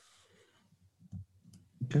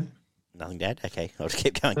 Okay. Nothing to add. Okay, I'll just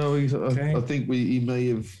keep going. No, Okay. I think we may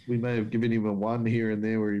have given him a 1 here and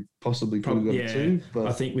there where he possibly could have got a 2. But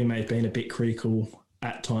I think we may have been a bit critical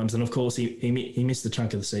at times, and of course he missed the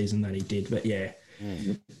chunk of the season that he did. But yeah,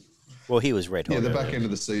 Well, he was red hot. yeah, the back end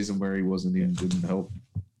of the season where he wasn't in didn't help.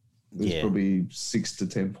 There's probably 6 to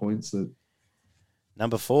 10 points that.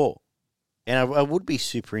 Number 4. And I would be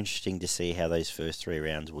super interesting to see how those first 3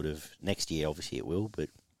 rounds would have. Next year, obviously it will, but.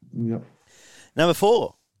 Yep. Number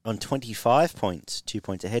 4, on 25 points, 2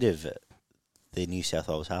 points ahead of the New South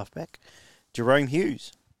Wales halfback, Jerome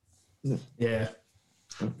Hughes. yeah.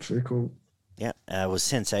 Very cool. Yeah, was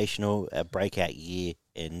sensational, a breakout year,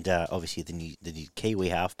 and obviously the new Kiwi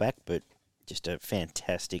halfback, but just a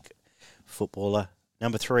fantastic footballer.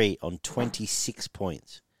 Number 3, on 26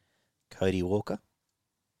 points, Cody Walker.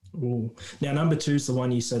 Ooh. Now number 2 is the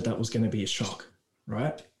one you said that was going to be a shock,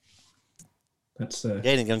 right? That's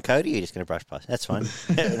Yeah, on Cody, you're just going to brush past. That's fine.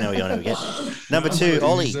 No, we don't know again. Number 2,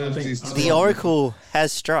 Ollie. The Oracle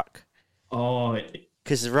has struck. Oh,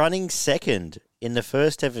 Because running second in the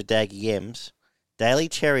first ever Daggy M's, Daly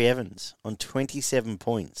Cherry Evans on 27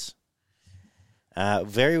 points.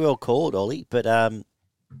 Very well called, Ollie, but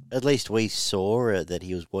at least we saw that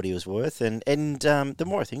he was what he was worth. And the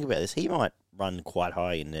more I think about this, he might run quite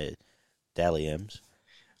high in the Daly M's.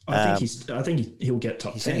 I think he'll get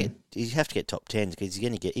top 10. You have to get top 10 because he's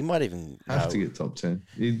going to get. He might even Have to get top 10.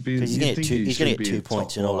 He's going to get 2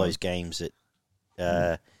 points in all those games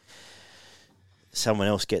that someone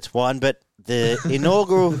else gets 1. But the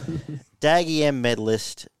inaugural Daggy M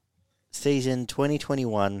medalist season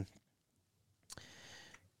 2021,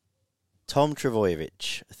 Tom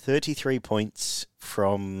Trbojevic, 33 points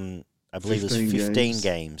from I believe it was 15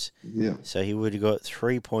 games. Yeah. So he would have got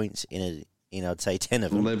 3 points in I'd say 10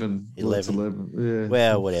 of them. 11. Yeah.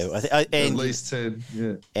 Well, whatever. At least 10,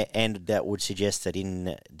 yeah. And that would suggest that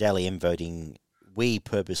in Dally M voting, we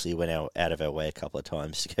purposely went out of our way a couple of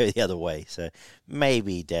times to go the other way. So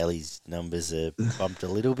maybe Daly's numbers are bumped a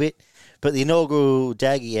little bit. But the inaugural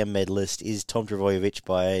Daggy M medalist is Tom Trbojevic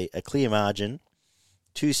by a clear margin,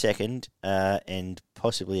 2 second, and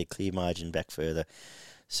possibly a clear margin back further.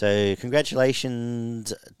 So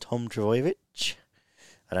congratulations, Tom Trbojevic.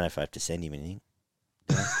 I don't know if I have to send him anything.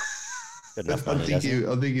 Got enough money, I think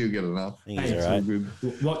he'll get enough. I think he's all right.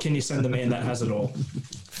 What can you send the man that has it all?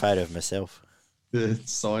 Photo of myself. The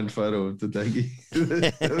signed photo of the Daggy.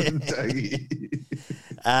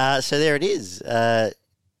 So there it is.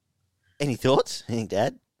 Any thoughts? Anything to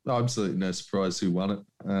add? Absolutely no surprise who won it.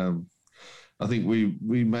 I think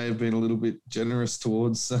we may have been a little bit generous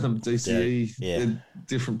towards DCE at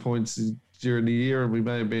different points during the year, and we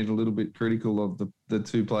may have been a little bit critical of the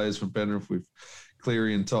 2 players from Penrith with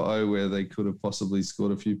Cleary and Toto, where they could have possibly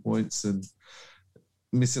scored a few points, and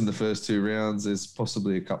missing the first 2 rounds, there's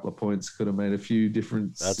possibly a couple of points could have made a few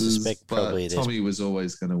differences. I suspect probably Tommy was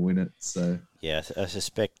always going to win it. So yeah, I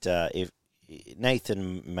suspect if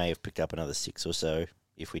Nathan may have picked up another 6 or so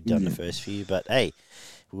if we'd done the first few, but hey,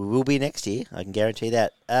 we will be next year. I can guarantee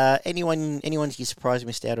that. Anyone you surprised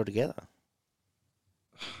missed out altogether?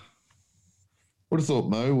 Would have thought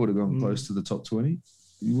Mo would have gone close to the top 20.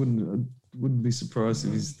 You wouldn't be surprised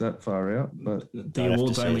if he's that far out. But the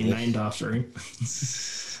award's only named after him. I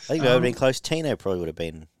think we would have been close. Tino probably would have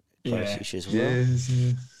been close-ish as well.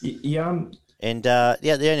 Yeah. And the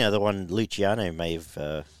only other one, Luciano, may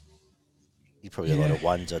have. He probably got a lot of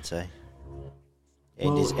 1s, I'd say.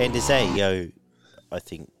 And is that Yo? I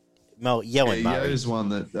think. Well, Yo and Murray. Yo's one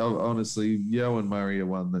that, honestly, Yo and Murray are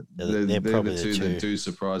one that they're probably the 2 that do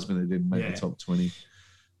surprise me. They didn't make the top 20.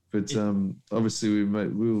 But obviously,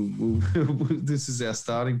 we'll this is our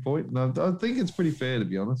starting point, and I think it's pretty fair, to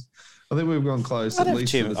be honest. I think we've gone close. I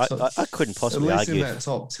couldn't possibly argue. At least in that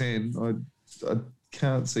top 10, I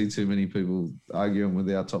can't see too many people arguing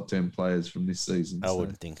with our top 10 players from this season. I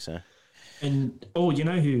wouldn't think so. And, you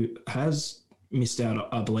know who has missed out,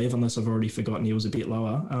 I believe, unless I've already forgotten he was a bit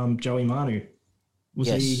lower, Joey Manu. Was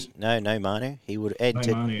he? No, Manu. He would.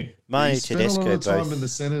 Manu. Manu he spent a lot Tedesco of time both. in the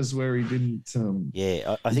centres where he didn't.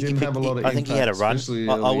 I think he have a lot of I think he had a run.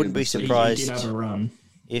 I wouldn't be surprised. He did have a run.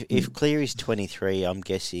 If Cleary's 23, I'm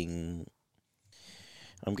guessing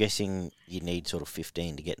you need sort of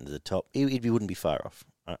 15 to get into the top. He wouldn't be far off.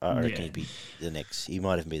 I reckon he'd be the next. He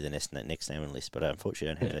might even be the next name on the list, but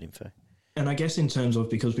unfortunately, I don't have that info. And I guess in terms of,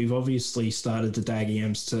 because we've obviously started the Daggy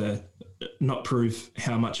M's to not prove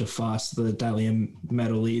how much a fast the Dally M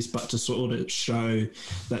medal is, but to sort of show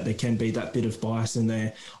that there can be that bit of bias in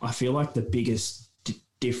there. I feel like the biggest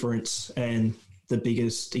difference and the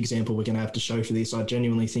biggest example we're going to have to show for this, I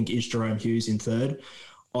genuinely think, is Jerome Hughes in third.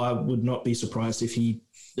 I would not be surprised if he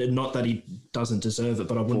not that he doesn't deserve it,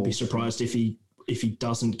 but I wouldn't be surprised if he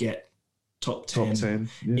doesn't get top 10,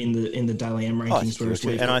 in the Dally M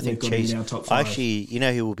rankings. I think Cheese. Top 5. Actually, you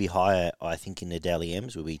know who will be higher? I think in the Dally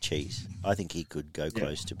M's will be Cheese. I think he could go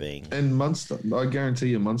close to being. And Munster, I guarantee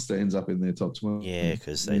you, Munster ends up in their top 20. Yeah,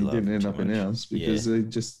 because they didn't end up in ours because they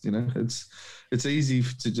just, it's easy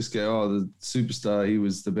to just go, the superstar, he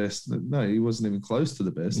was the best. No, he wasn't even close to the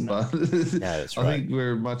best. No. But That's right. I think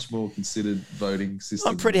we're a much more considered voting system.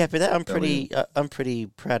 I'm pretty happy with that. I'm pretty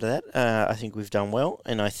proud of that. I think we've done well,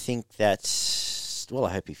 and I think that's well.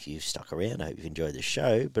 I hope if you've stuck around, I hope you've enjoyed the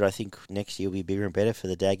show. But I think next year will be bigger and better for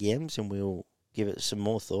the Daggy M's, and we'll give it some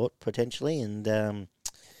more thought potentially, and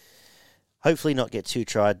hopefully not get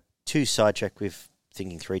too sidetracked with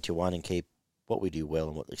thinking 3-1 and keep what we do well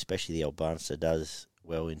and what especially the old Barnster does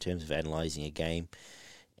well in terms of analysing a game.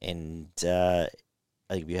 And I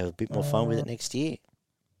think we have a bit more fun with it next year.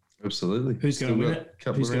 Absolutely. Who's going to win it?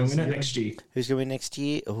 Who's going to win it next year? Who's going to win next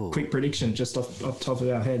year? Ooh. Quick prediction, just off top of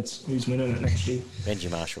our heads. Who's winning it next year? Benji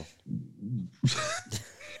Marshall.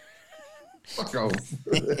 Fuck off.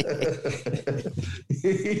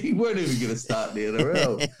 He weren't even going to start the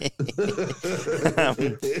NRL.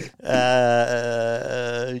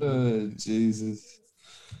 Jesus.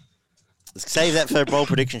 Let's save that for a bowl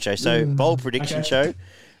prediction show. So, bowl prediction show,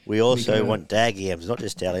 we also want Daggy M's, not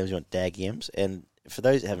just Dally M's, we want Daggy M's. And for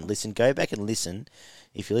those that haven't listened, go back and listen.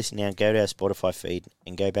 If you listen now, go to our Spotify feed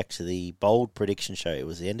and go back to the bold prediction show. It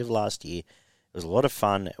was the end of last year. It was a lot of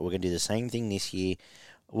fun. We're going to do the same thing this year.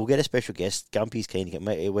 We'll get a special guest. Gumpy's keen to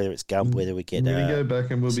get, whether it's Gump, whether we get. We're going to go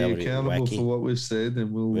back and we'll be accountable for what we've said,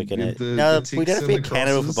 and we'll give the we don't have to be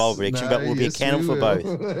accountable for bowl prediction, but we'll be accountable for both.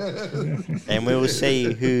 And we will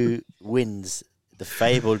see who wins the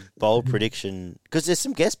fabled bowl prediction, because there's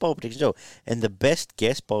some guest bowl predictions too, and the best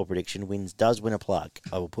guest bowl prediction does win a plug.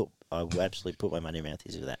 I will absolutely put my money in my mouth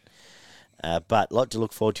for that. But a lot to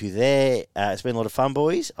look forward to there. It's been a lot of fun,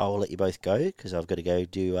 boys. I will let you both go because I've got to go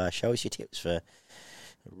do show us your tips for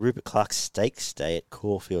Rupert Clark's Stakes Day at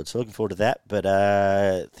Caulfield. So looking forward to that. But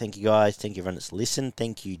thank you guys. Thank you everyone that's listened.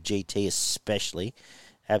 Thank you GT especially.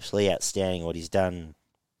 Absolutely outstanding what he's done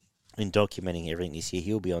in documenting everything this year.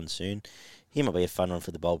 He'll be on soon. He might be a fun one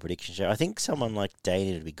for the bowl prediction show. I think someone like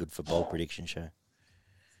Dana would be good for bowl prediction show.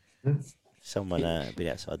 Someone a bit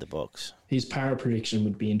outside the box. His para prediction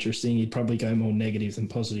would be interesting. He'd probably go more negative than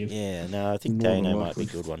positive. Yeah, no, I think Dana might be a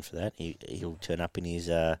good one for that. He'll turn up in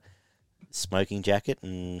his smoking jacket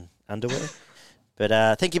and underwear.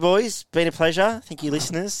 But thank you, boys. Been a pleasure. Thank you,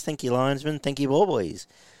 listeners. Thank you, Linesmen. Thank you, all boys.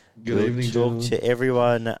 Good evening, talk to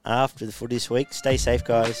everyone after the footy this week. Stay safe,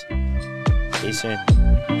 guys. See you soon.